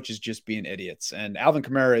the coaches just being idiots. And Alvin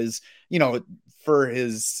Kamara is,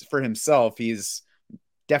 for himself, he's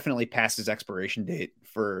definitely past his expiration date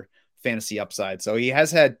for fantasy upside. So he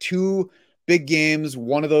has had 2 big games.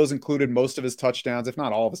 One of those included most of his touchdowns, if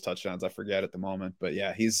not all of his touchdowns. I forget at the moment. But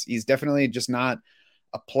yeah, he's definitely just not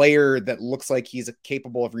a player that looks like he's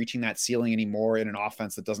capable of reaching that ceiling anymore in an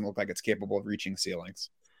offense that doesn't look like it's capable of reaching ceilings.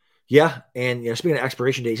 Yeah. And speaking of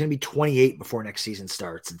expiration date, he's going to be 28 before next season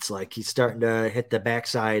starts. It's like he's starting to hit the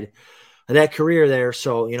backside of that career there.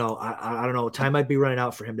 So, I don't know. Time might be running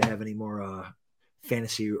out for him to have any more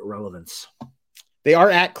fantasy relevance. They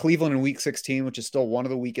are at Cleveland in week 16, which is still one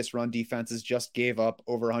of the weakest run defenses, just gave up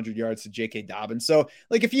over 100 yards to J.K. Dobbins. So,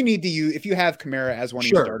 like, if you have Kamara as one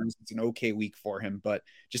of your starters, it's an okay week for him, but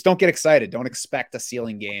just don't get excited. Don't expect a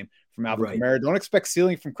ceiling game from Alvin Kamara. Don't expect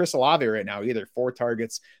ceiling from Chris Olave right now either. 4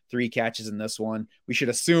 targets, 3 catches in this one. We should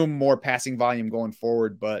assume more passing volume going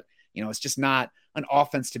forward, but, it's just not an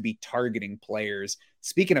offense to be targeting players.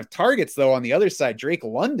 Speaking of targets, though, on the other side, Drake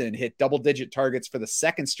London hit double-digit targets for the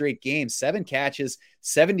 2nd straight game, 7 catches,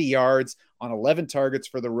 70 yards on 11 targets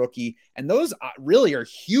for the rookie. And those really are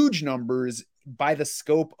huge numbers by the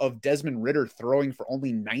scope of Desmond Ridder throwing for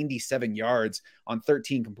only 97 yards on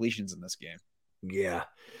 13 completions in this game. Yeah.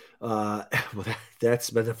 Well,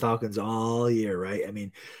 that's been the Falcons all year, right? I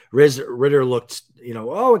mean, Ridder looked,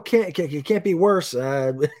 it can't be worse.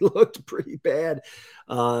 It looked pretty bad.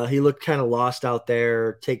 He looked kind of lost out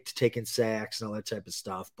there, taking sacks and all that type of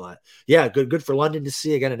stuff. But yeah, good for London to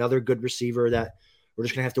see. Again, another good receiver that we're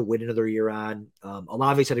just gonna have to wait another year on.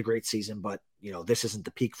 Olave's had a great season, but this isn't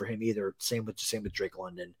the peak for him either. Same with Drake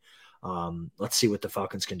London. Let's see what the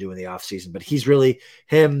Falcons can do in the offseason. But he's really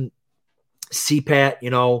him. CPAT,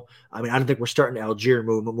 I don't think we're starting Algier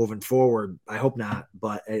moving forward. I hope not.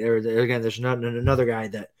 But again, there's another guy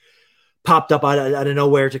that popped up out of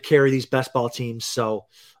nowhere to carry these best ball teams. So,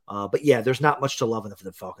 but yeah, there's not much to love in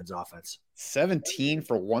the Falcons offense. 17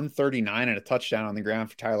 for 139 and a touchdown on the ground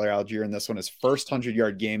for Tyler Algier in this one. His first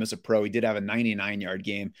 100-yard game as a pro. He did have a 99-yard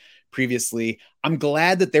game previously. I'm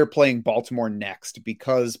glad that they're playing Baltimore next,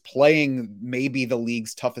 because playing maybe the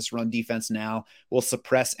league's toughest run defense now will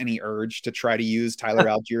suppress any urge to try to use Tyler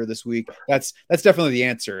Algier this week. That's definitely the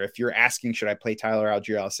answer. If you're asking, should I play Tyler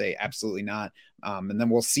Algier? I'll say absolutely not. And then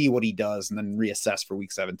we'll see what he does and then reassess for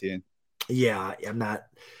week 17. Yeah, I'm not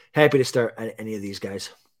happy to start any of these guys.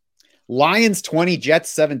 Lions 20, Jets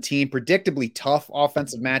 17. Predictably tough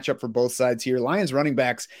offensive matchup for both sides here. Lions running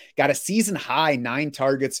backs got a season high 9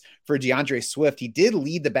 targets for DeAndre Swift. He did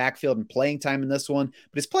lead the backfield in playing time in this one,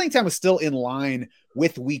 but his playing time was still in line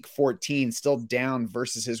with week 14, still down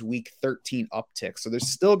versus his week 13 uptick. So there's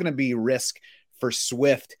still going to be risk for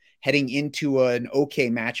Swift heading into an okay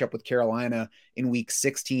matchup with Carolina in week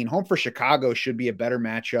 16. Home for Chicago should be a better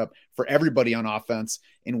matchup for everybody on offense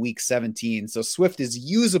in week 17. So Swift is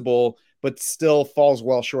usable, but still falls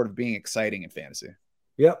well short of being exciting in fantasy.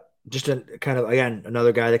 Yep. Just a kind of, again,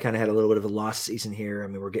 another guy that kind of had a little bit of a lost season here. I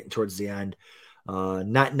mean, we're getting towards the end.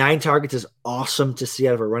 Not 9 targets is awesome to see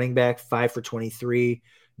out of a running back. 5 for 23,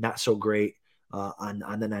 not so great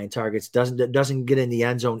on the 9 targets. Doesn't get in the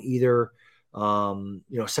end zone either.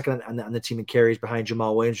 Second on the team in carries behind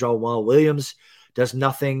Jamal Williams. Jamal Williams does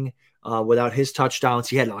nothing without his touchdowns.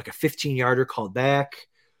 He had like a 15-yarder called back,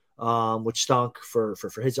 which stunk for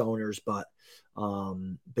his owners. But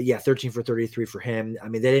yeah, 13 for 33 for him. I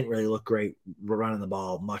mean, they didn't really look great running the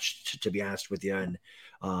ball much, to be honest with you. And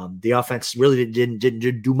the offense really didn't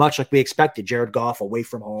do much like we expected. Jared Goff away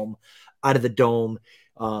from home, out of the dome.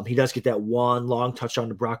 He does get that one long touchdown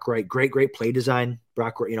to Brock Wright. Great play design.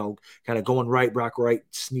 Brock Wright, kind of going right. Brock Wright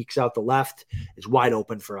sneaks out the left. Is wide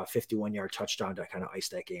open for a 51-yard touchdown to kind of ice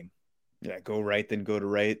that game. Yeah, go right, then go to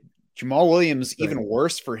right. Jamal Williams, even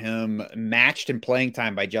worse for him, matched in playing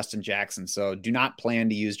time by Justin Jackson. So do not plan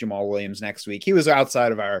to use Jamal Williams next week. He was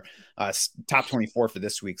outside of our top 24 for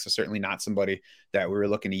this week, so certainly not somebody that we were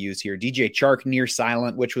looking to use here. DJ Chark near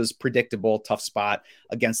silent, which was predictable. Tough spot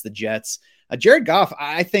against the Jets. Jared Goff,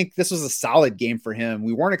 I think this was a solid game for him.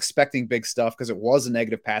 We weren't expecting big stuff because it was a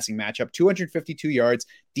negative passing matchup. 252 yards,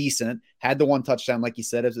 decent. Had the 1 touchdown, like you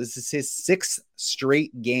said. This is his 6th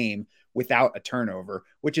straight game without a turnover,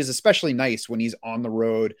 which is especially nice when he's on the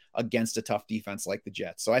road against a tough defense like the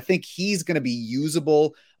Jets. So I think he's going to be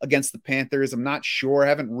usable against the Panthers. I'm not sure. I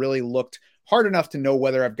haven't really looked hard enough to know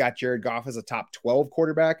whether I've got Jared Goff as a top 12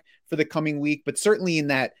 quarterback for the coming week, but certainly in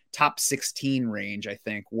that top 16 range, I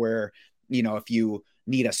think, where, if you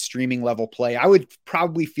need a streaming level play, I would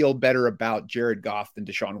probably feel better about Jared Goff than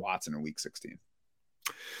Deshaun Watson in week 16.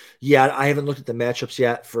 Yeah, I haven't looked at the matchups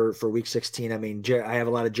yet for week 16. I mean, I have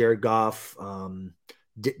a lot of Jared Goff,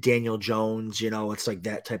 Daniel Jones, it's like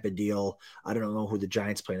that type of deal. I don't know who the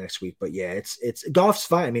Giants play next week, but yeah, it's Goff's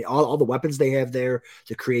fine. I mean, all the weapons they have there,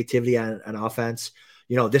 the creativity on offense,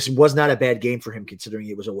 this was not a bad game for him considering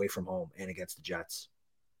it was away from home and against the Jets.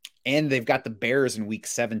 And they've got the Bears in week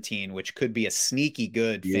 17, which could be a sneaky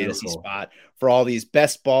good fantasy spot for all these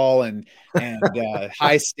best ball and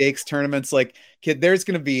high stakes tournaments. Like, kid, there's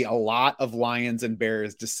going to be a lot of Lions and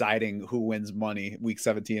Bears deciding who wins money week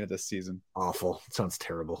 17 of this season. Awful. It sounds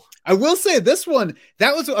terrible. I will say this one,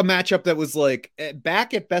 that was a matchup that was like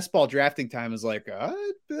back at best ball drafting time is like, I'm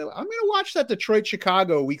going to watch that Detroit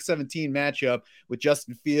Chicago week 17 matchup with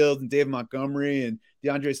Justin Fields and Dave Montgomery and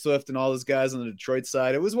DeAndre Swift and all those guys on the Detroit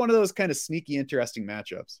side. It was one of those kind of sneaky, interesting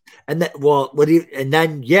matchups. And then,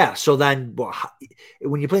 so then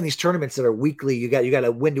when you play in these tournaments that are weekly, you got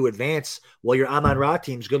a win to advance. Well, your Amon-Ra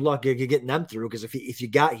teams, good luck you're getting them through, because if he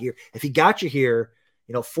got you here,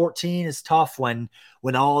 14 is tough when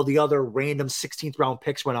all the other random 16th round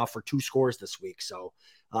picks went off for 2 scores this week. So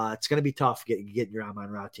it's going to be tough getting your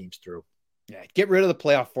Amon-Ra teams through. Yeah, get rid of the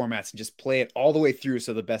playoff formats and just play it all the way through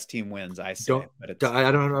so the best team wins. I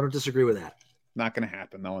don't disagree with that. Not going to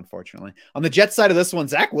happen, though, unfortunately. On the Jets side of this one,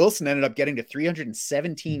 Zach Wilson ended up getting to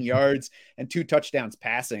 317 yards and 2 touchdowns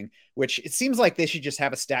passing, which it seems like they should just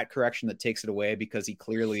have a stat correction that takes it away because he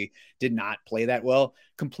clearly did not play that well.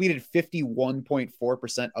 Completed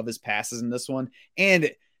 51.4% of his passes in this one.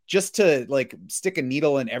 And just to stick a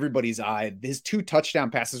needle in everybody's eye, his 2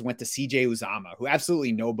 touchdown passes went to CJ Uzomah, who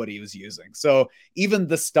absolutely nobody was using. So even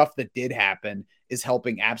the stuff that did happen is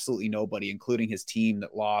helping absolutely nobody, including his team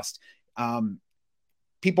that lost.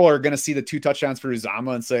 People are going to see the 2 touchdowns for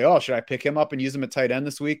Uzomah and say, oh, should I pick him up and use him at tight end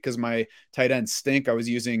this week? Because my tight ends stink. I was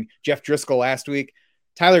using Jeff Driscoll last week.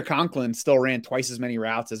 Tyler Conklin still ran twice as many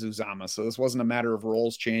routes as Uzomah. So this wasn't a matter of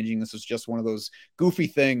roles changing. This was just one of those goofy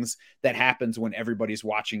things that happens when everybody's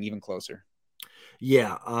watching even closer.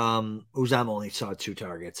 Yeah. Uzomah only saw 2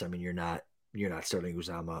 targets. I mean, you're not starting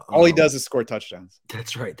Uzomah. All he does is score touchdowns.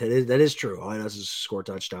 That's right. That is true. All he does is score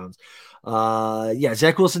touchdowns. Yeah,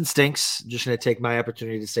 Zach Wilson stinks. Just going to take my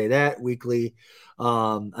opportunity to say that weekly.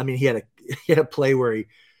 I mean, he had a play where he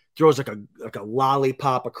throws like a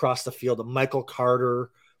lollipop across the field to Michael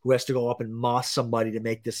Carter, who has to go up and moss somebody to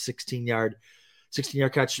make this 16-yard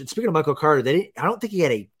catch. And speaking of Michael Carter, I don't think he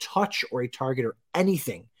had a touch or a target or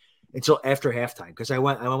anything until after halftime, because I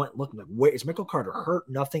went looking like, wait, is Michael Carter hurt?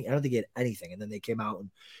 Nothing. I don't think he had anything. And then they came out and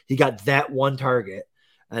he got that one target,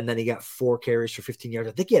 and then he got 4 carries for 15 yards.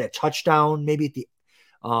 I think he had a touchdown maybe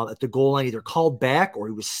at the goal line, either called back or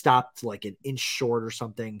he was stopped like an inch short or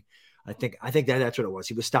something. I think that's what it was.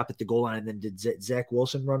 He was stopped at the goal line, and then did Zach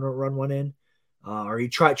Wilson run one in, or he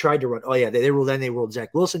tried to run. Oh yeah, they rolled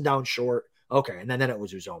Zach Wilson down short. Okay, and then it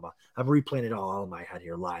was Uzomah. I'm replaying it all in my head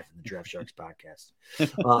here live in the Draft Sharks podcast.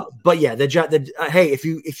 But yeah, hey,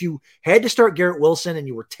 if you had to start Garrett Wilson and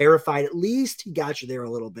you were terrified, at least he got you there a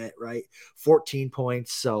little bit, right? 14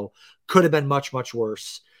 points, so could have been much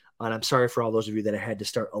worse. And I'm sorry for all those of you that had to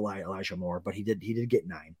start Elijah Moore, but he did get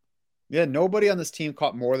 9. Yeah, nobody on this team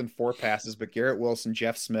caught more than 4 passes, but Garrett Wilson,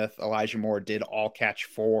 Jeff Smith, Elijah Moore did all catch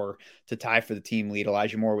 4 to tie for the team lead.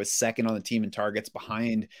 Elijah Moore was second on the team in targets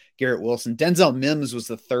behind Garrett Wilson. Denzel Mims was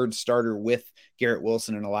the third starter with Garrett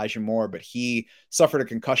Wilson and Elijah Moore, but he suffered a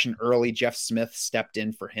concussion early. Jeff Smith stepped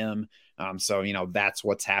in for him. So, that's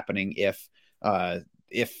what's happening if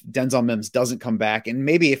Denzel Mims doesn't come back. And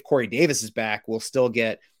maybe if Corey Davis is back, we'll still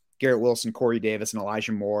get Garrett Wilson, Corey Davis, and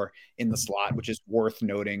Elijah Moore in the slot, which is worth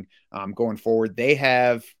noting going forward. They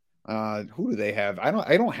have who do they have? I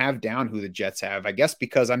don't have down who the Jets have. I guess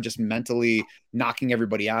because I'm just mentally knocking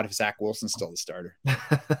everybody out if Zach Wilson's still the starter.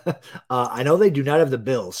 I know they do not have the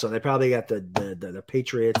Bills, so they probably got the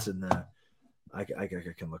Patriots and the. I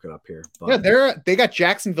can look it up here. But. Yeah, they got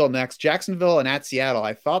Jacksonville next. Jacksonville and at Seattle.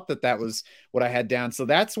 I thought that was what I had down. So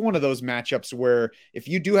that's one of those matchups where if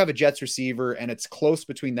you do have a Jets receiver and it's close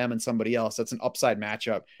between them and somebody else, that's an upside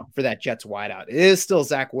matchup for that Jets wideout. It is still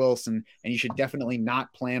Zach Wilson, and you should definitely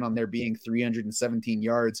not plan on there being 317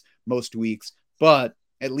 yards most weeks. But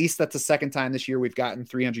at least that's the second time this year we've gotten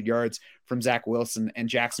 300 yards from Zach Wilson, and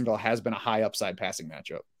Jacksonville has been a high upside passing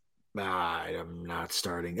matchup. I'm not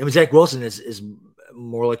starting. I mean, Zach Wilson is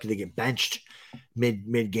more likely to get benched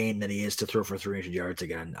mid game than he is to throw for 300 yards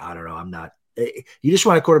again. I don't know. I'm not. You just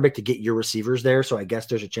want a quarterback to get your receivers there, so I guess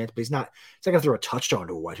there's a chance. But he's not going to throw a touchdown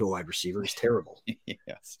to a wide receiver. He's terrible.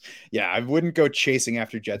 Yes, yeah. I wouldn't go chasing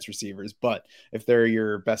after Jets receivers, but if they're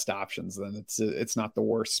your best options, then it's not the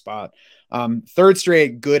worst spot. Third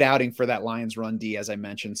straight good outing for that Lions run D, as I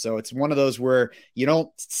mentioned. So it's one of those where you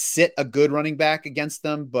don't sit a good running back against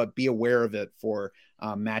them, but be aware of it for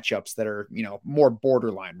matchups that are more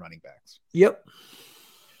borderline running backs. Yep.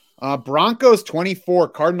 Broncos 24,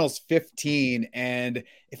 Cardinals 15. And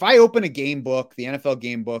if I open a game book, the NFL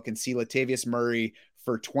game book, and see Latavius Murray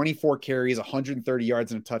for 24 carries, 130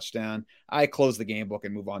 yards and a touchdown, I close the game book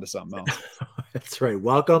and move on to something else. That's right.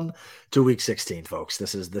 Welcome to week 16, folks.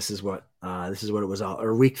 This is what it was all,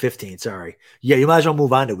 or week 15. Sorry. Yeah. You might as well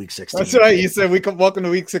move on to week 16. That's right. You said welcome to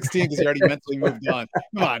week 16 because you already mentally moved on.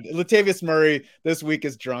 Come on. Latavius Murray this week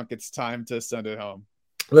is drunk. It's time to send it home.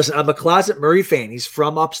 Listen, I'm a closet Murray fan. He's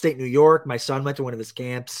from upstate New York. My son went to one of his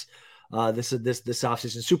camps this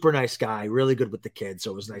offseason. Super nice guy, really good with the kids.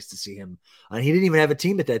 So it was nice to see him. And he didn't even have a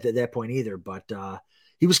team at that point either. But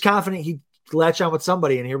he was confident he'd latch on with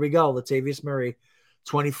somebody. And here we go. Latavius Murray,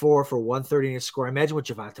 24 for 130 in his score. Imagine what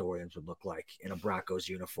Javonte Williams would look like in a Broncos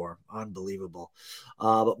uniform. Unbelievable.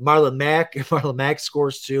 But Marlon Mack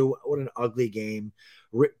scores 2. What an ugly game.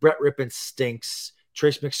 Brett Rippon stinks.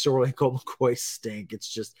 Trace McSorley and Colt McCoy stink. It's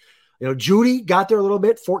just, Judy got there a little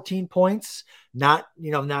bit, 14 points, not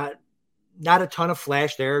a ton of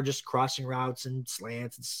flash there, just crossing routes and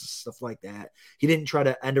slants and stuff like that. He didn't try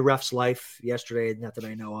to end a ref's life yesterday, not that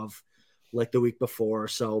I know of, like the week before.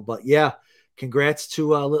 So, but yeah, congrats to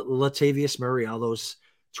Latavius Murray, all those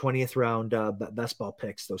 20th round best ball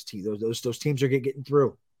picks. Those teams are getting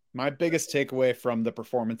through. My biggest takeaway from the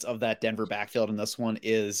performance of that Denver backfield in this one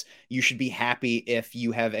is you should be happy if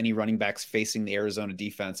you have any running backs facing the Arizona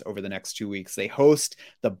defense over the next 2 weeks. They host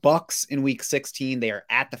the Bucks in week 16. They are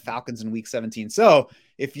at the Falcons in week 17. So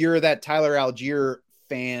if you're that Tyler Algier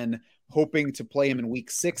fan hoping to play him in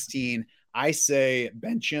week 16, I say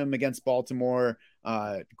bench him against Baltimore.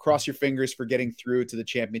 Cross your fingers for getting through to the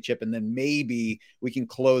championship, and then maybe we can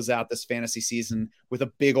close out this fantasy season with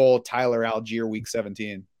a big old Tyler Algier week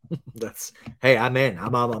 17. Hey, I'm in.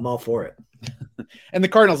 I'm all for it. And the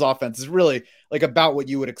Cardinals offense is really like about what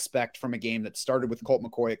you would expect from a game that started with Colt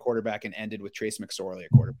McCoy at quarterback and ended with Trace McSorley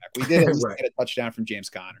at quarterback. We did at least get a touchdown from James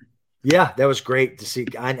Conner. Yeah, that was great to see.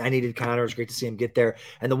 I needed Conner. It was great to see him get there.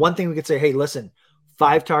 And the one thing we could say, hey, listen,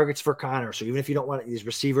 5 targets for Conner. So even if you don't want it, these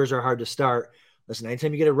receivers are hard to start. Listen,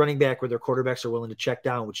 anytime you get a running back where their quarterbacks are willing to check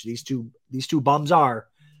down, which these two bums are,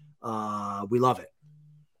 we love it.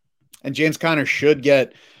 And James Conner should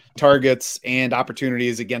get targets and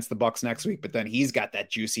opportunities against the Bucs next week, but then he's got that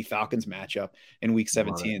juicy Falcons matchup in week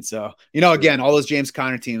 17. So, again, all those James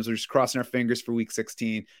Conner teams, we're just crossing our fingers for week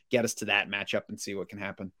 16, get us to that matchup and see what can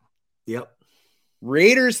happen. Yep.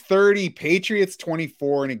 Raiders 30, Patriots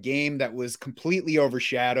 24 in a game that was completely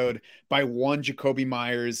overshadowed by one Jakobi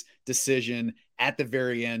Meyers decision at the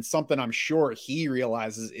very end, something I'm sure he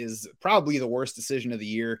realizes is probably the worst decision of the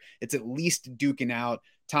year. It's at least duking out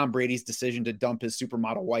Tom Brady's decision to dump his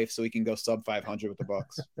supermodel wife so he can go sub 500 with the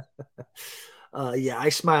Bucs. Yeah, I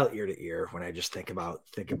smile ear to ear when I just think about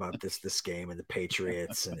this game and the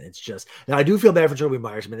Patriots, and it's just. Now I do feel bad for Jakobi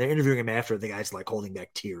Meyers. I mean, they're interviewing him after the guy's like holding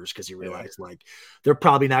back tears because he realized like they're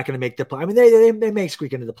probably not going to make the play. I mean, they may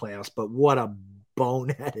squeak into the playoffs, but what a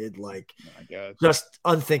boneheaded, like just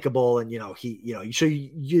unthinkable. And so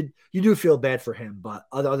you do feel bad for him, but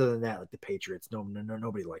other than that, like the Patriots,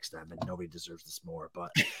 nobody likes them and nobody deserves this more.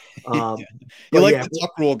 But the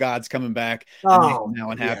Tuck Rule gods coming back now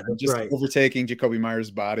and happen, just overtaking Jakobi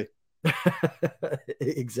Meyers' body.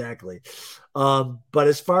 Exactly. But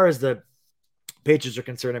as far as the Patriots are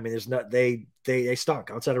concerned, I mean, there's not they stunk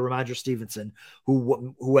outside of Ramondre Stevenson,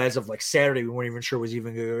 who as of like Saturday we weren't even sure was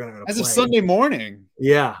even going to play. As of Sunday morning.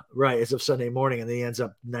 Yeah, right. As of Sunday morning, and then he ends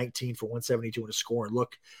up 19 for 172 in a score and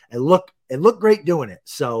look great doing it.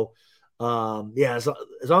 So, as long as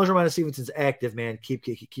Ramondre Stevenson's active, man,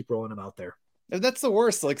 keep rolling him out there. That's the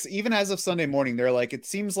worst. Like, even as of Sunday morning, they're like, it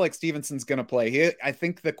seems like Stevenson's going to play. I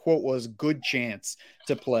think the quote was good chance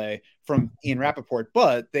to play from Ian Rappaport,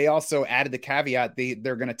 but they also added the caveat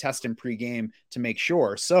they're going to test him pregame to make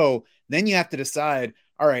sure. So then you have to decide,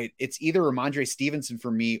 all right, it's either Ramondre Stevenson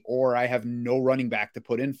for me, or I have no running back to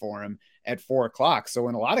put in for him at 4:00. So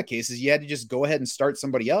in a lot of cases, you had to just go ahead and start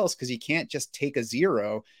somebody else because you can't just take a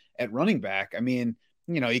 0 at running back. I mean,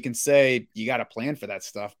 you can say you got a plan for that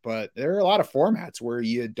stuff, but there are a lot of formats where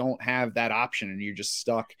you don't have that option and you're just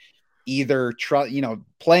stuck either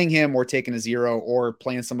playing him or taking a 0 or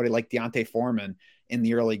playing somebody like Deontay Foreman in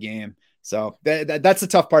the early game. So that's the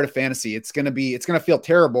tough part of fantasy. It's going to feel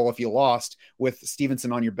terrible if you lost with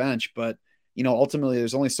Stevenson on your bench, but ultimately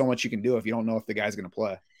there's only so much you can do if you don't know if the guy's going to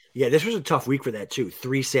play. Yeah, this was a tough week for that too.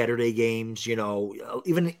 3 Saturday games,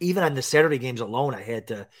 even on the Saturday games alone, I had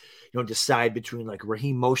to, decide between like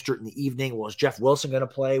Raheem Mostert in the evening. Well, is Jeff Wilson going to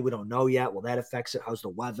play? We don't know yet. Well, that affects it. How's the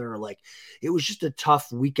weather? Like, it was just a tough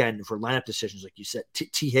weekend for lineup decisions. Like you said,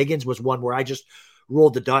 T Higgins was one where I just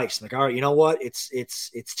rolled the dice. Like, all right, you know what? It's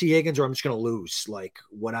T Higgins or I'm just going to lose. Like,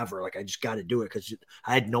 whatever. Like, I just got to do it because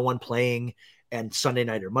I had no one playing and Sunday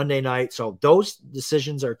night or Monday night. So those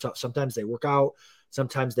decisions are tough. Sometimes they work out.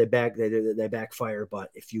 Sometimes they backfire.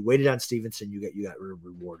 But if you waited on Stevenson, you got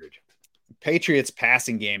rewarded. Patriots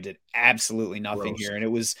passing game did absolutely nothing here. And it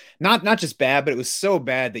was not just bad, but it was so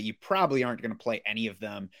bad that you probably aren't going to play any of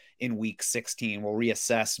them in week 16. We'll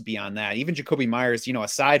reassess beyond that. Even Jakobi Meyers,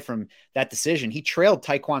 aside from that decision, he trailed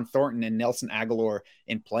Tyquan Thornton and Nelson Aguilar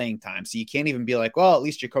in playing time. So you can't even be like, well, at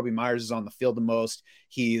least Jakobi Meyers is on the field the most.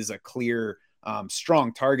 He's a clear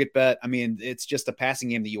strong target bet. I mean, it's just a passing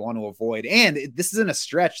game that you want to avoid. And this isn't a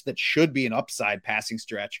stretch that should be an upside passing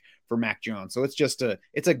stretch for Mac Jones. So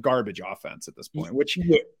it's a garbage offense at this point, which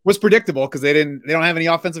was predictable because they don't have any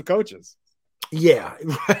offensive coaches. Yeah.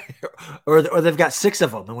 or they've got 6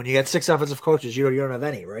 of them. And when you got 6 offensive coaches, you don't have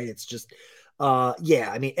any, right? It's just, I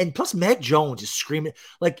mean, and plus Mac Jones is screaming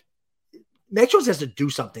like, Mac Jones has to do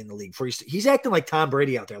something in the league. He's acting like Tom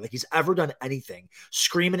Brady out there, like he's ever done anything.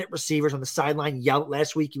 Screaming at receivers on the sideline.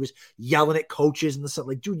 Last week he was yelling at coaches and stuff.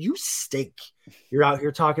 Like, dude, you stink. You're out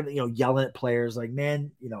here talking, yelling at players. Like,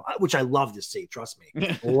 man, which I love to see. Trust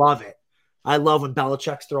me, love it. I love when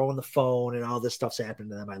Belichick's throwing the phone and all this stuff's happening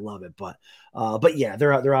to them. I love it. But yeah,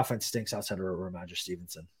 their offense stinks outside of Ramondre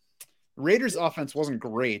Stevenson. Raiders offense wasn't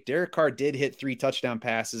great. Derek Carr did hit 3 touchdown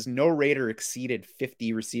passes. No Raider exceeded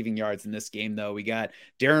 50 receiving yards in this game, though. We got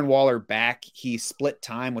Darren Waller back. He split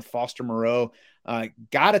time with Foster Moreau.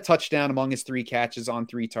 Got a touchdown among his 3 catches on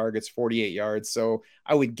 3 targets, 48 yards. So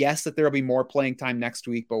I would guess that there'll be more playing time next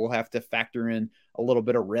week, but we'll have to factor in a little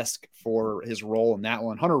bit of risk for his role in that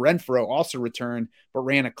one. Hunter Renfrow also returned, but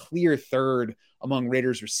ran a clear third among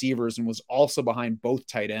Raiders receivers and was also behind both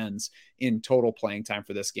tight ends in total playing time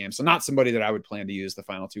for this game. So not somebody that I would plan to use the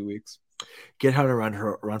final 2 weeks. Get Hunter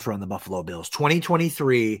Renfrow on the Buffalo Bills.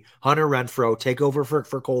 2023, Hunter Renfrow, take over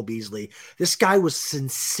for Cole Beasley. This guy was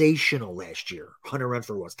sensational last year. Hunter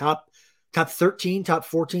Renfrow was top 13, top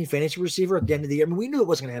 14 fantasy receiver at the end of the year. I mean, we knew it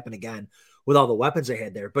wasn't going to happen again with all the weapons they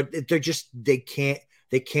had there, but they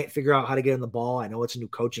can't figure out how to get in the ball. I know it's a new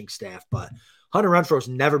coaching staff, but Hunter Renfrow's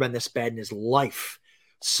never been this bad in his life.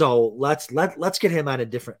 So let's get him on a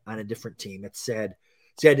different team. It's sad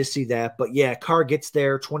to see that, but yeah, Carr gets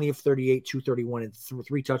there, 20 of 38, 231, and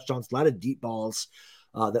three touchdowns. A lot of deep balls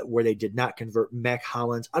where they did not convert. Mac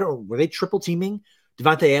Hollins, I don't know, were they triple teaming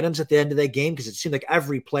Devontae Adams at the end of that game? Because it seemed like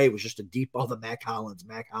every play was just a deep ball to Mac Hollins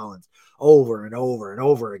over and over and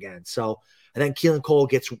over again. So, and then Keelan Cole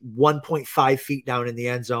gets 1.5 feet down in the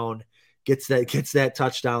end zone, gets that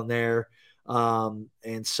touchdown there.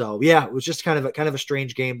 And so, yeah, it was just kind of a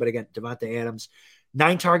strange game. But again, Devontae Adams,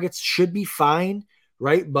 9 targets should be fine,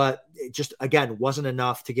 right? But it just, again, wasn't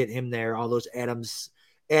enough to get him there. All those Adams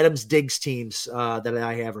Diggs teams that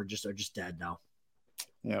I have are just dead now.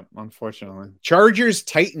 Yeah, unfortunately. Chargers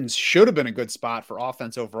Titans should have been a good spot for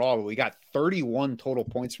offense overall, but we got 31 total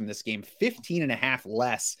points from this game, 15.5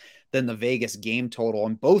 less than the Vegas game total.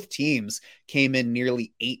 And both teams came in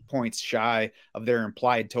nearly 8 points shy of their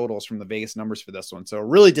implied totals from the Vegas numbers for this one. So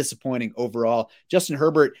really disappointing overall. Justin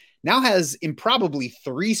Herbert now has in probably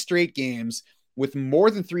 3 straight games with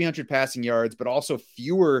more than 300 passing yards, but also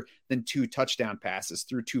fewer than 2 touchdown passes,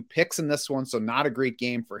 through 2 picks in this one. So not a great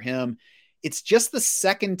game for him. It's just the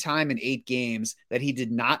second time in 8 games that he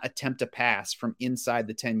did not attempt a pass from inside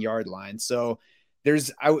the 10-yard line. So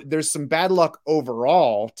there's some bad luck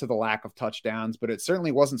overall to the lack of touchdowns, but it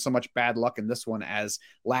certainly wasn't so much bad luck in this one as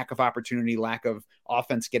lack of opportunity, lack of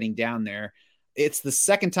offense getting down there. It's the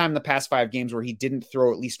second time in the past 5 games where he didn't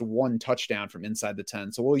throw at least 1 touchdown from inside the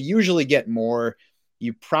 10. So we'll usually get more.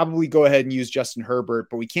 You probably go ahead and use Justin Herbert,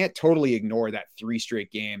 but we can't totally ignore that 3 straight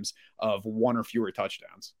games of 1 or fewer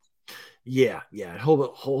touchdowns. Yeah.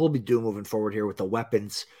 He'll be due moving forward here with the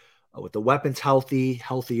weapons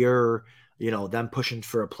healthier, them pushing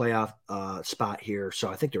for a playoff spot here. So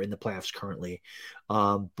I think they're in the playoffs currently.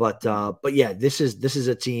 But yeah, this is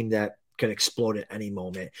a team that can explode at any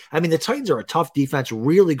moment. I mean, the Titans are a tough defense,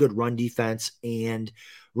 really good run defense, and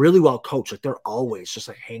really well coached. Like, they're always just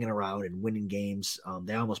like hanging around and winning games.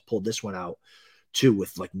 They almost pulled this one out too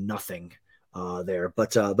with like nothing there.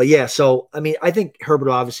 But yeah, so I mean, I think Herbert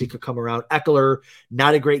obviously could come around. Eckler,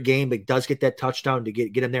 not a great game, but does get that touchdown to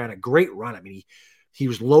get him there on a great run. I mean, he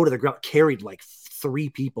was low to the ground, carried like 3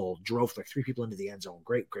 people, drove like 3 people into the end zone.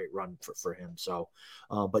 Great run for him. So,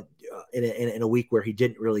 but in a week where he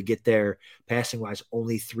didn't really get there passing wise,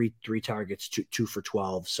 only three targets, 2 for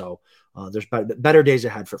 12. So there's better days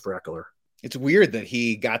ahead for Eckler. It's weird that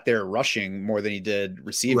he got there rushing more than he did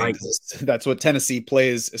receiving. Right. That's what Tennessee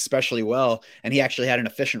plays especially well. And he actually had an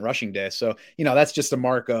efficient rushing day. So, that's just a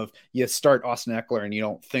mark of you start Austin Eckler and you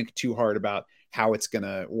don't think too hard about how it's going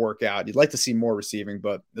to work out. You'd like to see more receiving,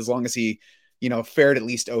 but as long as he, fared at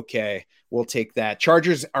least okay, we'll take that.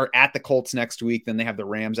 Chargers are at the Colts next week. Then they have the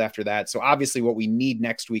Rams after that. So obviously what we need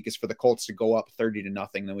next week is for the Colts to go up 30-0.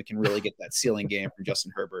 Then we can really get that ceiling game from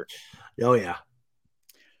Justin Herbert. Oh yeah.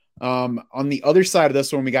 On the other side of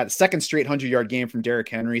this one, we got the second straight 100-yard game from Derrick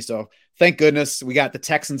Henry. So thank goodness we got the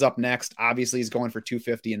Texans up next. Obviously, he's going for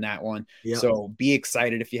 250 in that one. Yep. So be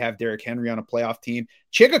excited if you have Derrick Henry on a playoff team.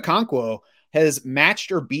 Chig Okonkwo has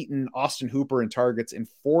matched or beaten Austin Hooper in targets in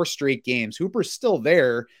 4 straight games. Hooper's still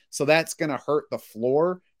there, so that's going to hurt the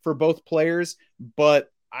floor for both players.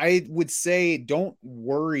 But I would say don't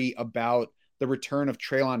worry about the return of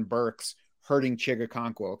Treylon Burks hurting Chig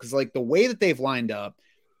Okonkwo, because like the way that they've lined up,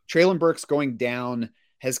 Treylon Burks going down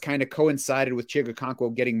has kind of coincided with Chig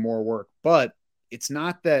Okonkwo getting more work, but it's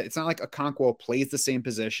not like Okonkwo plays the same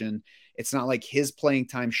position. It's not like his playing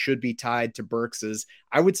time should be tied to Burks's.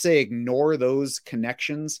 I would say ignore those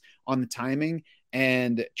connections on the timing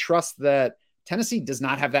and trust that Tennessee does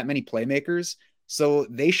not have that many playmakers. So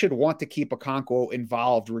they should want to keep Okonkwo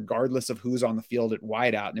involved regardless of who's on the field at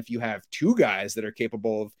wideout. And if you have 2 guys that are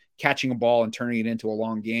capable of catching a ball and turning it into a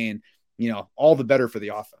long gain, all the better for the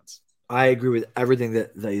offense. I agree with everything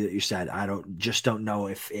that you said. I don't know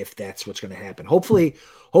if that's what's going to happen. Hopefully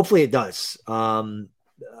it does.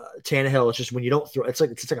 Tannehill, it's just when you don't throw, it's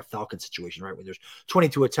like a Falcon situation, right? When there's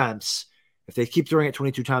 22 attempts, if they keep throwing it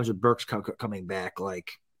 22 times with Burks coming back,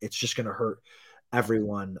 like it's just going to hurt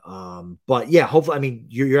everyone. But yeah, hopefully, I mean,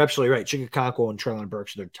 you're absolutely right. Okonkwo and Treylon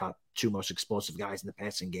Burks are their top two most explosive guys in the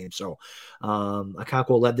passing game. So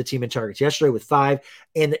Okonkwo led the team in targets yesterday with 5,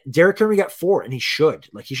 and Derrick Henry got 4, and he should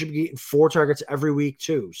be getting 4 targets every week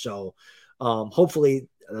too. So hopefully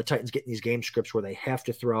the Titans get in these game scripts where they have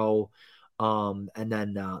to throw. And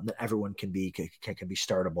then everyone can be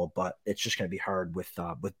startable, but it's just going to be hard with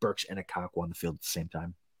Burks and Okonkwo on the field at the same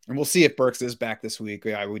time. And we'll see if Burks is back this week.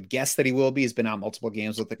 I would guess that he will be. He's been out multiple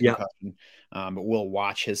games with the concussion, but we'll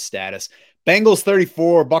watch his status. Bengals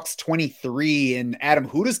 34, Bucks 23. And Adam,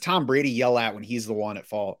 who does Tom Brady yell at when he's the one at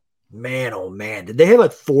fault? Man, oh man, did they have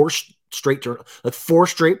like 4 straight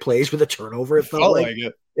plays with a turnover? It felt like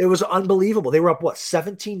it. It was unbelievable. They were up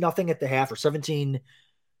 17-0 at the half, or 17.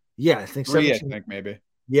 Yeah, I think 17. I think maybe.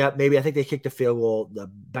 Yeah, maybe. I think they kicked a field goal. The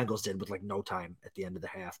Bengals did with like no time at the end of the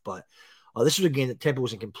half, but. This was a game that Tampa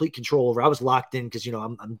was in complete control over. I was locked in because, I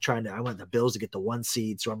want the Bills to get the 1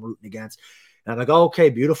 seed, so I'm rooting against. And I'm like, oh, okay,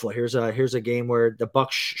 beautiful. Here's a game where the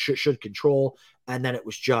Bucs should control. And then it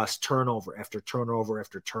was just turnover after turnover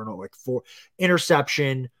after turnover, like 4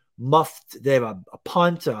 interception, muffed. They have a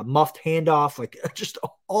punt, a muffed handoff, like just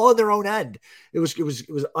all on their own end. It was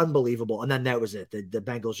unbelievable. And then that was it. The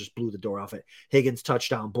Bengals just blew the door off it. Higgins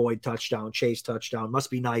touchdown, Boyd touchdown, Chase touchdown. Must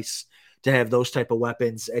be nice to have those type of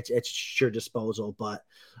weapons at your disposal. But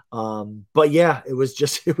yeah, it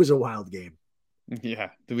was a wild game. Yeah.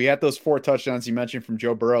 We had those 4 touchdowns you mentioned from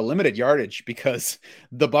Joe Burrow, limited yardage because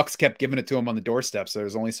the Bucs kept giving it to him on the doorstep. So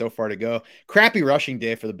there's only so far to go. Crappy rushing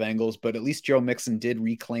day for the Bengals, but at least Joe Mixon did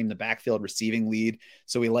reclaim the backfield receiving lead.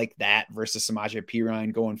 So we like that versus Samaje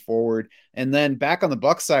Perine going forward. And then back on the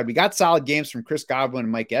Bucs side, we got solid games from Chris Godwin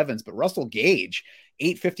and Mike Evans, but Russell Gage,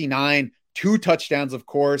 859, 2 touchdowns, of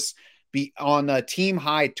course, be on a team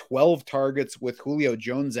high 12 targets with Julio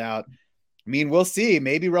Jones out. I mean, we'll see.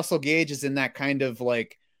 Maybe Russell Gage is in that kind of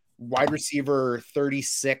like wide receiver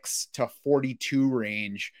 36 to 42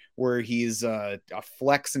 range where he's a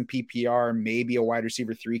flex in PPR, maybe a wide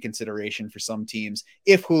receiver 3 consideration for some teams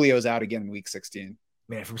if Julio's out again in week 16.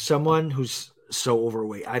 Man, from someone who's so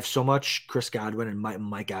overweight, I have so much Chris Godwin and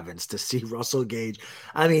Mike Evans to see Russell Gage.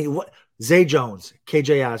 I mean, what? Zay Jones,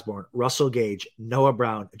 KJ Osborne, Russell Gage, Noah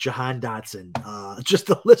Brown, Jahan Dotson. Just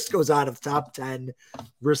the list goes on of top 10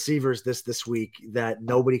 receivers this week that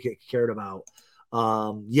nobody cared about.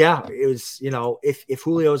 Yeah, it was, if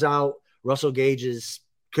Julio's out, Russell Gage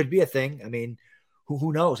could be a thing. I mean,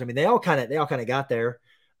 who knows? I mean, they all kind of got there.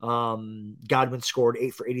 Godwin scored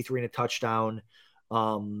 8 for 83 and a touchdown.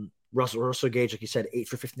 Russell Gage, like you said, 8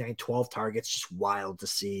 for 59, 12 targets, just wild to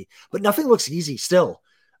see. But nothing looks easy still.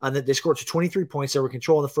 And that they scored 23 points. They were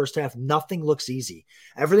controlling the first half. Nothing looks easy.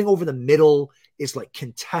 Everything over the middle is like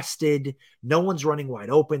contested. No one's running wide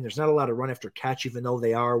open. There's not a lot of run after catch, even though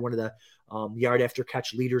they are one of the yard after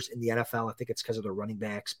catch leaders in the NFL. I think it's because of their running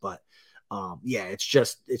backs. But yeah, it's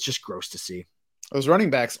just gross to see. Those running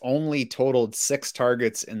backs only totaled 6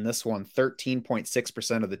 targets in this one,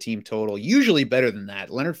 13.6% of the team total, usually better than that.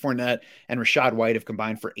 Leonard Fournette and Rachaad White have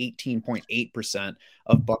combined for 18.8%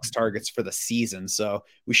 of Bucs targets for the season. So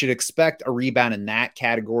we should expect a rebound in that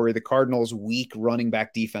category. The Cardinals' weak running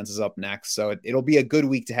back defense is up next. So it'll be a good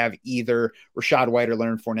week to have either Rachaad White or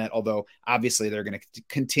Leonard Fournette, although obviously they're going to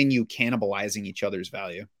continue cannibalizing each other's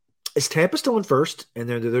value. Is Tampa still in first in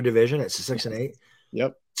their division at 6-8?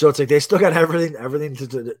 Yep. So it's like they still got everything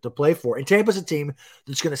to play for. And Tampa's a team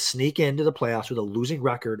that's going to sneak into the playoffs with a losing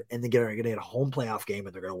record, and they're going to get a home playoff game,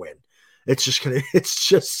 and they're going to win. It's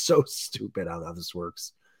just so stupid how this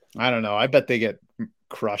works. I don't know. I bet they get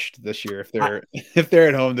crushed this year if they're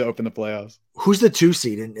at home to open the playoffs. Who's the 2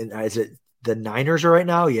 seed? And is it the Niners right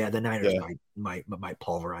now? Yeah, the Niners might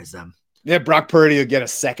pulverize them. Yeah, Brock Purdy will get a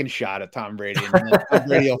second shot at Tom Brady, and then Tom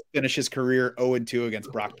Brady will finish his career 0-2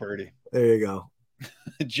 against Brock Purdy. There you go.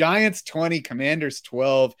 Giants 20, Commanders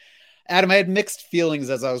 12. Adam, I had mixed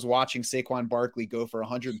feelings as I was watching Saquon Barkley go for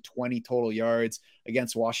 120 total yards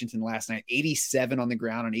against Washington last night, 87 on the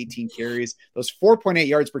ground on 18 carries. Those 4.8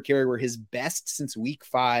 yards per carry were his best since week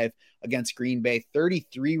 5 against Green Bay,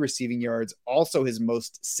 33 receiving yards, also his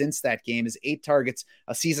most since that game, his 8 targets,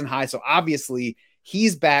 a season high. So obviously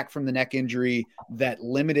he's back from the neck injury that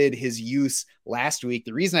limited his use last week.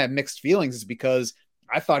 The reason I have mixed feelings is because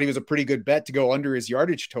I thought he was a pretty good bet to go under his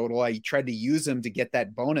yardage total. I tried to use him to get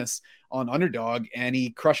that bonus on Underdog, and he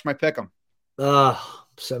crushed my pick him. I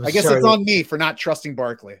guess it's on me for not trusting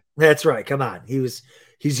Barkley. That's right. Come on. He's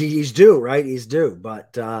due, right? He's due.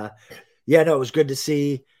 But yeah, no, it was good to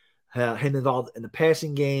see him involved in the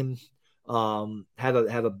passing game. Have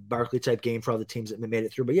a Barkley type game for all the teams that made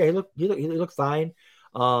it through. But yeah, he looked fine.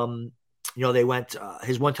 They went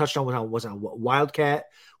his one touchdown was on Wildcat,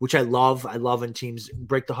 which I love. I love when teams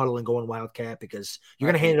break the huddle and go in Wildcat because you're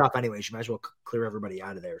going to hand it off anyways. You might as well clear everybody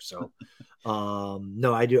out of there. So,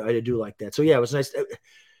 no, I do like that. So yeah, it was nice.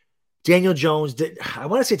 Daniel Jones I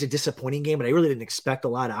want to say it's a disappointing game, but I really didn't expect a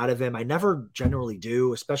lot out of him. I never generally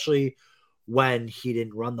do, especially when he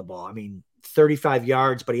didn't run the ball. I mean, 35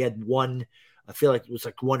 yards, but he had one. I feel like it was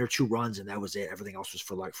like 1 or 2 runs, and that was it. Everything else was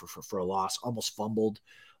for a loss. Almost fumbled.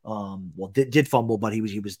 Did fumble, but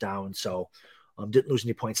he was down, so didn't lose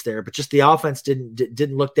any points there. But just the offense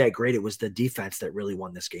didn't look that great. It was the defense that really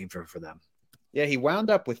won this game for them. Yeah, he wound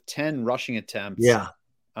up with 10 rushing attempts. Yeah.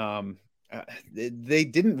 They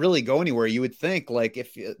didn't really go anywhere. You would think like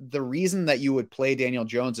if the reason that you would play Daniel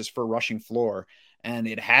Jones is for rushing floor, and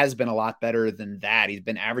it has been a lot better than that. He's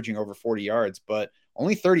been averaging over 40 yards, but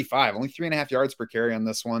only 35, only 3.5 yards per carry on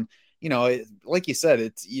this one. Like you said,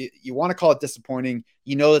 it's you want to call it disappointing.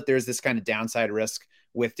 You know that there's this kind of downside risk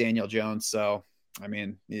with Daniel Jones. So, I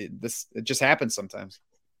mean, it just happens sometimes.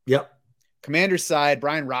 Yep. Commander's side,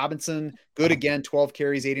 Brian Robinson, good again, 12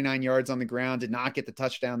 carries, 89 yards on the ground, did not get the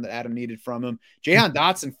touchdown that Adam needed from him. Jahan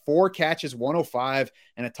Dotson, 4 catches, 105,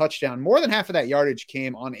 and a touchdown. More than half of that yardage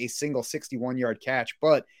came on a single 61-yard catch,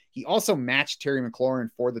 but he also matched Terry McLaurin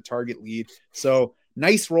for the target lead. So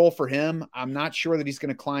nice role for him. I'm not sure that he's going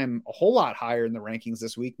to climb a whole lot higher in the rankings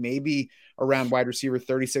this week, maybe around wide receiver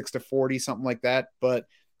 36 to 40, something like that. But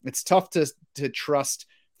it's tough to trust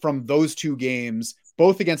from those 2 games,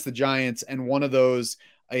 both against the Giants, and one of those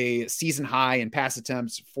a season high in pass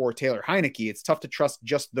attempts for Taylor Heinicke. It's tough to trust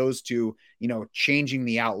just those 2, changing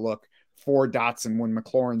the outlook for Dotson when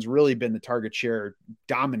McLaurin's really been the target share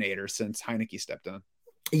dominator since Heinicke stepped in.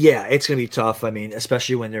 Yeah, it's going to be tough. I mean,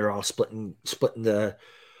 especially when they're all splitting the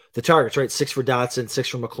targets, right? 6 for Dotson, 6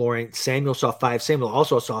 for McLaurin. Samuel saw 5. Samuel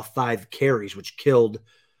also saw 5 carries, which killed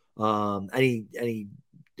any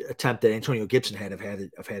attempt that Antonio Gibson had of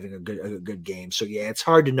having a good game. So yeah, it's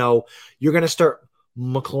hard to know. You're going to start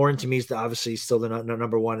McLaurin. To me, is obviously still the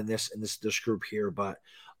number 1 in this group here, but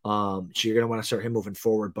so you're going to want to start him moving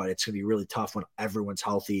forward. But it's going to be really tough when everyone's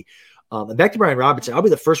healthy. And back to Brian Robinson, I'll be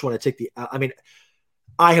the first one to take the. I mean,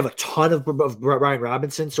 I have a ton of Brian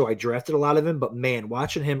Robinson, so I drafted a lot of him. But man,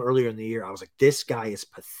 watching him earlier in the year, I was like, this guy is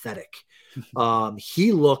pathetic.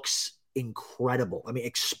 He looks incredible. I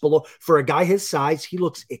mean, for a guy his size, he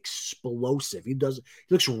looks explosive. He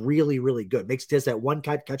looks really, really good. Does that one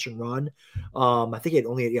catch and run. I think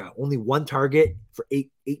he had only 1 target for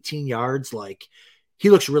 18 yards. Like, he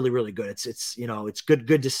looks really, really good. It's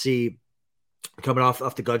good to see coming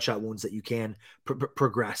off the gunshot wounds that you can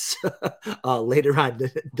progress later on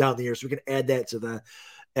down the year. So we can add that to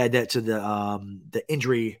the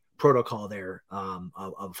injury protocol there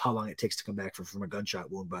of how long it takes to come back from a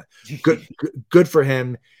gunshot wound. But good for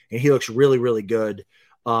him, and he looks really, really good.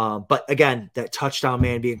 But again, that touchdown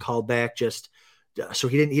man being called back, just so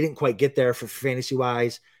he didn't quite get there for fantasy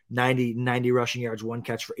wise. 90 rushing yards, 1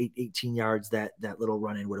 catch for 18 yards. That little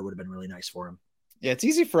run in would have been really nice for him. Yeah, it's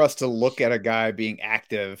easy for us to look at a guy being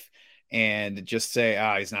active and just say,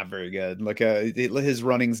 he's not very good. Look, his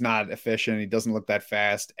running's not efficient. He doesn't look that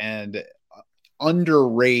fast, and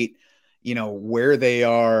underrate, where they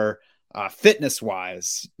are fitness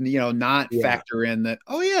wise, not factor in that.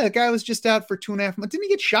 Oh yeah, the guy was just out for 2.5 months. Didn't he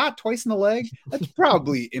get shot twice in the leg? That's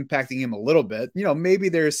probably impacting him a little bit. Maybe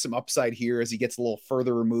there's some upside here as he gets a little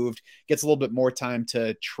further removed, gets a little bit more time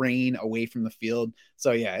to train away from the field.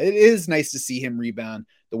 So yeah, it is nice to see him rebound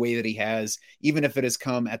the way that he has, even if it has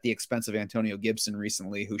come at the expense of Antonio Gibson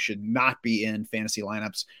recently, who should not be in fantasy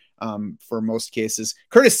lineups for most cases.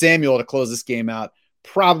 Curtis Samuel, to close this game out,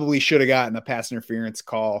 probably should have gotten a pass interference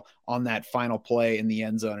call on that final play in the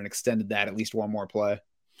end zone and extended that at least one more play.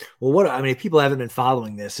 Well, if people haven't been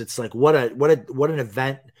following this, it's like what an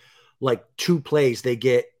event. Like 2 plays they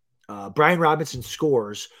get. Brian Robinson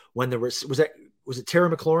scores when was it Terry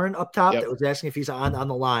McLaurin up top that was asking if he's on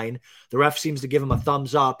the line. The ref seems to give him a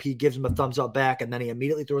thumbs up. He gives him a thumbs up back, and then he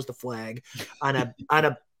immediately throws the flag on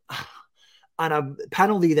a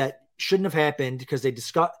penalty that shouldn't have happened because they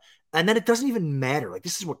discussed. And then it doesn't even matter. Like,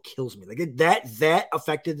 this is what kills me. Like, that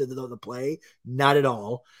affected the play, not at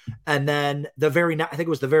all. And then I think it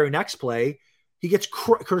was the very next play, he gets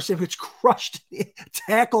Curtis Samuel gets crushed,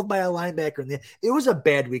 tackled by a linebacker. It was a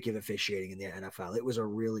bad week of officiating in the NFL. It was a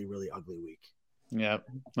really, really ugly week. Yeah.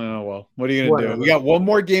 Oh, well, what are you going to do? We got one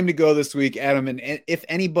more game to go this week, Adam. And if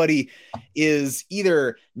anybody is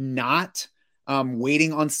either not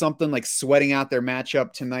waiting on something like sweating out their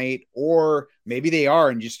matchup tonight, or maybe they are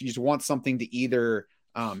and just want something to either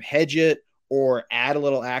hedge it or add a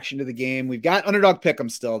little action to the game, we've got underdog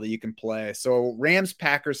pick'em still that you can play. So Rams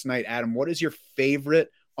Packers tonight, Adam, what is your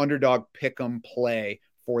favorite underdog pick'em play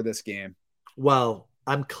for this game? Well,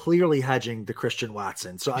 I'm clearly hedging the Christian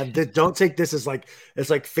Watson. So don't take this as like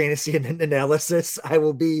fantasy analysis. I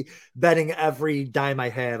will be betting every dime I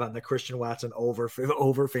have on the Christian Watson over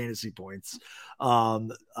fantasy points.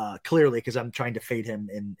 Clearly, because I'm trying to fade him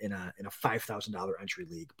in a $5,000 entry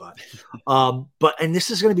league. But and this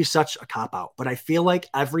is going to be such a cop out. But I feel like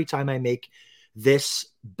every time I make this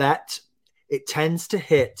bet, it tends to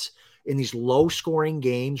hit in these low scoring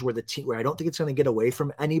games where I don't think it's going to get away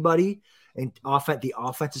from anybody. And the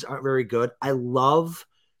offenses aren't very good. I love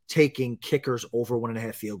taking kickers over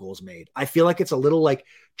 1.5 field goals made. I feel like it's a little like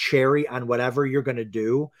cherry on whatever you're going to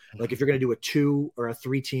do. Like if you're going to do a 2 or a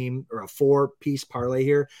 3 team or a 4-piece parlay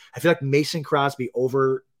here, I feel like Mason Crosby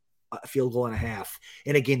over a field goal and a half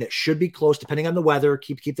in a game that should be close, depending on the weather.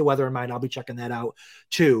 Keep the weather in mind. I'll be checking that out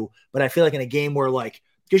too. But I feel like in a game where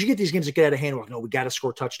because you get these games that get out of hand, we got to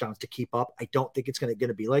score touchdowns to keep up. I don't think it's going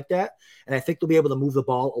to be like that. And I think they'll be able to move the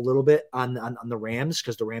ball a little bit on the Rams,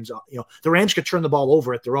 because the Rams could turn the ball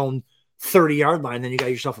over at their own 30-yard line. Then you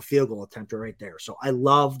got yourself a field goal attempt right there. So I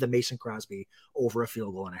love the Mason Crosby over a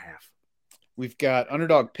field goal and a half. We've got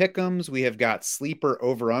underdog pick'ems. We have got sleeper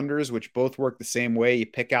over-unders, which both work the same way. You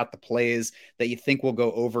pick out the plays that you think will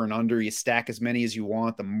go over and under. You stack as many as you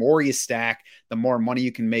want. The more you stack, the more money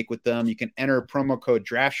you can make with them. You can enter promo code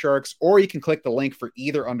DraftSharks, or you can click the link for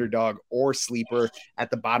either underdog or sleeper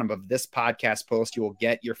at the bottom of this podcast post. You will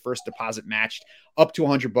get your first deposit matched up to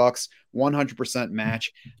 $100, 100%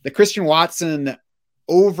 match. The Christian Watson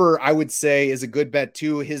over, I would say, is a good bet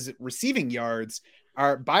too. His receiving yards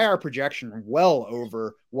are, by our projection, well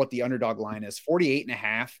over what the underdog line is.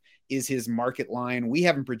 48.5 is his market line. We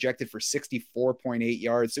haven't projected for 64.8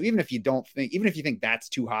 yards. So even if you think that's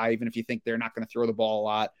too high, even if you think they're not going to throw the ball a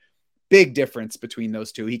lot, big difference between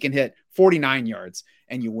those two. He can hit 49 yards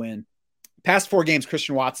and you win. Past 4 games,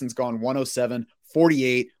 Christian Watson's gone 107,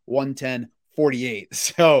 48, 110, 48.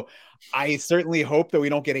 So I certainly hope that we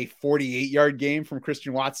don't get a 48-yard game from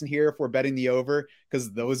Christian Watson here if we're betting the over,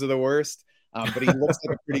 because those are the worst. But he looks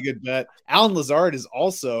like a pretty good bet. Allen Lazard is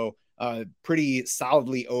also pretty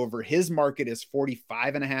solidly over. His market is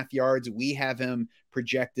 45.5 yards. We have him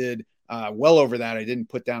projected well over that. I didn't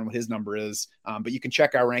put down what his number is, but you can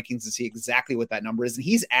check our rankings to see exactly what that number is. And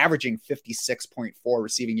he's averaging 56.4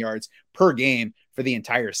 receiving yards per game for the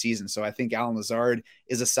entire season. So I think Allen Lazard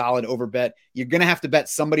is a solid over bet. You're going to have to bet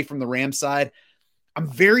somebody from the Rams side. I'm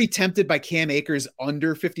very tempted by Cam Akers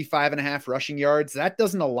under 55.5 rushing yards. That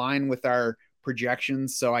doesn't align with our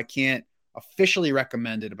projections, so I can't officially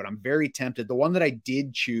recommend it, but I'm very tempted. The one that I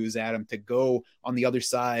did choose, Adam, to go on the other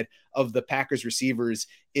side of the Packers receivers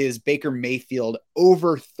is Baker Mayfield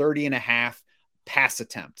over 30.5 pass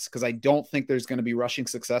attempts, because I don't think there's going to be rushing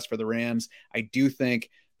success for the Rams. I do think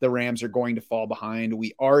the Rams are going to fall behind.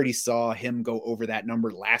 We already saw him go over that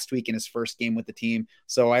number last week in his first game with the team.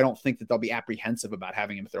 So I don't think that they'll be apprehensive about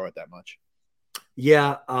having him throw it that much.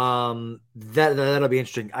 Yeah, that'll be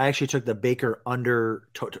interesting. I actually took the Baker under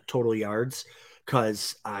total yards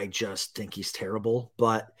because I just think he's terrible.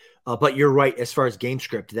 But you're right, as far as game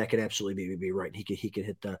script, that could absolutely be right. He could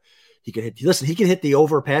hit the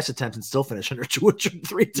over pass attempts and still finish under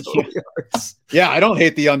 203 total yards. Yeah, I don't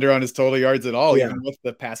hate the under on his total yards at all, even with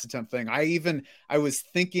the pass attempt thing. I was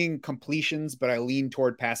thinking completions, but I lean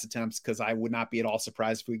toward pass attempts because I would not be at all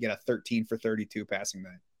surprised if we get a 13 for 32 passing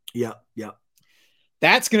night. Yeah.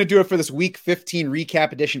 That's going to do it for this week 15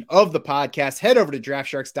 recap edition of the podcast. Head over to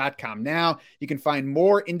draftsharks.com now. You can find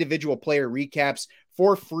more individual player recaps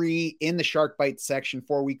for free in the Shark Bite section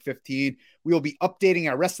for week 15. We will be updating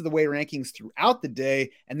our rest of the way rankings throughout the day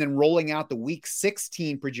and then rolling out the week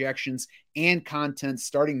 16 projections and content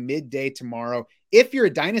starting midday tomorrow. If you're a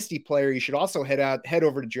dynasty player, you should also head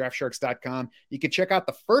over to draftsharks.com. You can check out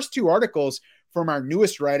the first 2 articles from our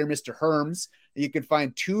newest writer, Mr. Herms. You can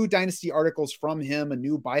find 2 dynasty articles from him, a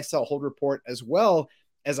new buy, sell, hold report, as well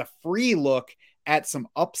as a free look at some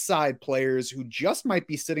upside players who just might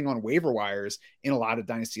be sitting on waiver wires in a lot of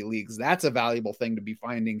dynasty leagues. That's a valuable thing to be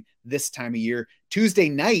finding this time of year. Tuesday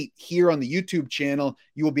night here on the YouTube channel,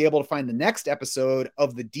 you will be able to find the next episode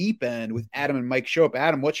of The Deep End with Adam and Mike Shope.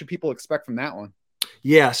 Adam, what should people expect from that one?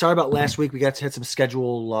 Yeah, sorry about last week. We got to hit some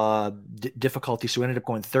schedule difficulties, so we ended up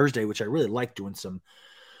going Thursday, which I really like, doing some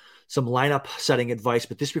lineup setting advice.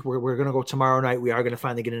 But this week we're going to go tomorrow night. We are going to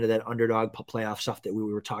finally get into that underdog playoff stuff that we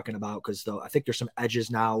were talking about, because I think there's some edges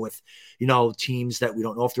now with teams that we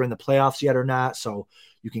don't know if they're in the playoffs yet or not. So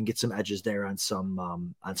you can get some edges there on some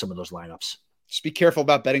of those lineups. Just be careful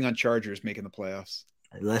about betting on Chargers making the playoffs.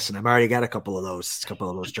 Listen, I've already got a couple of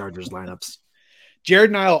those Chargers lineups.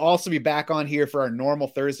 Jared and I will also be back on here for our normal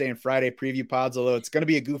Thursday and Friday preview pods, although it's going to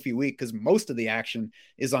be a goofy week because most of the action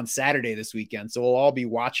is on Saturday this weekend. So we'll all be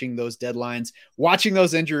watching those deadlines, watching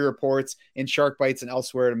those injury reports in Shark Bites and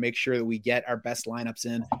elsewhere to make sure that we get our best lineups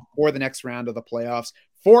in for the next round of the playoffs.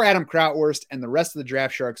 For Adam Krautwurst and the rest of the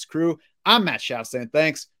Draft Sharks crew, I'm Matt Shasta, and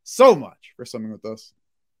thanks so much for swimming with us.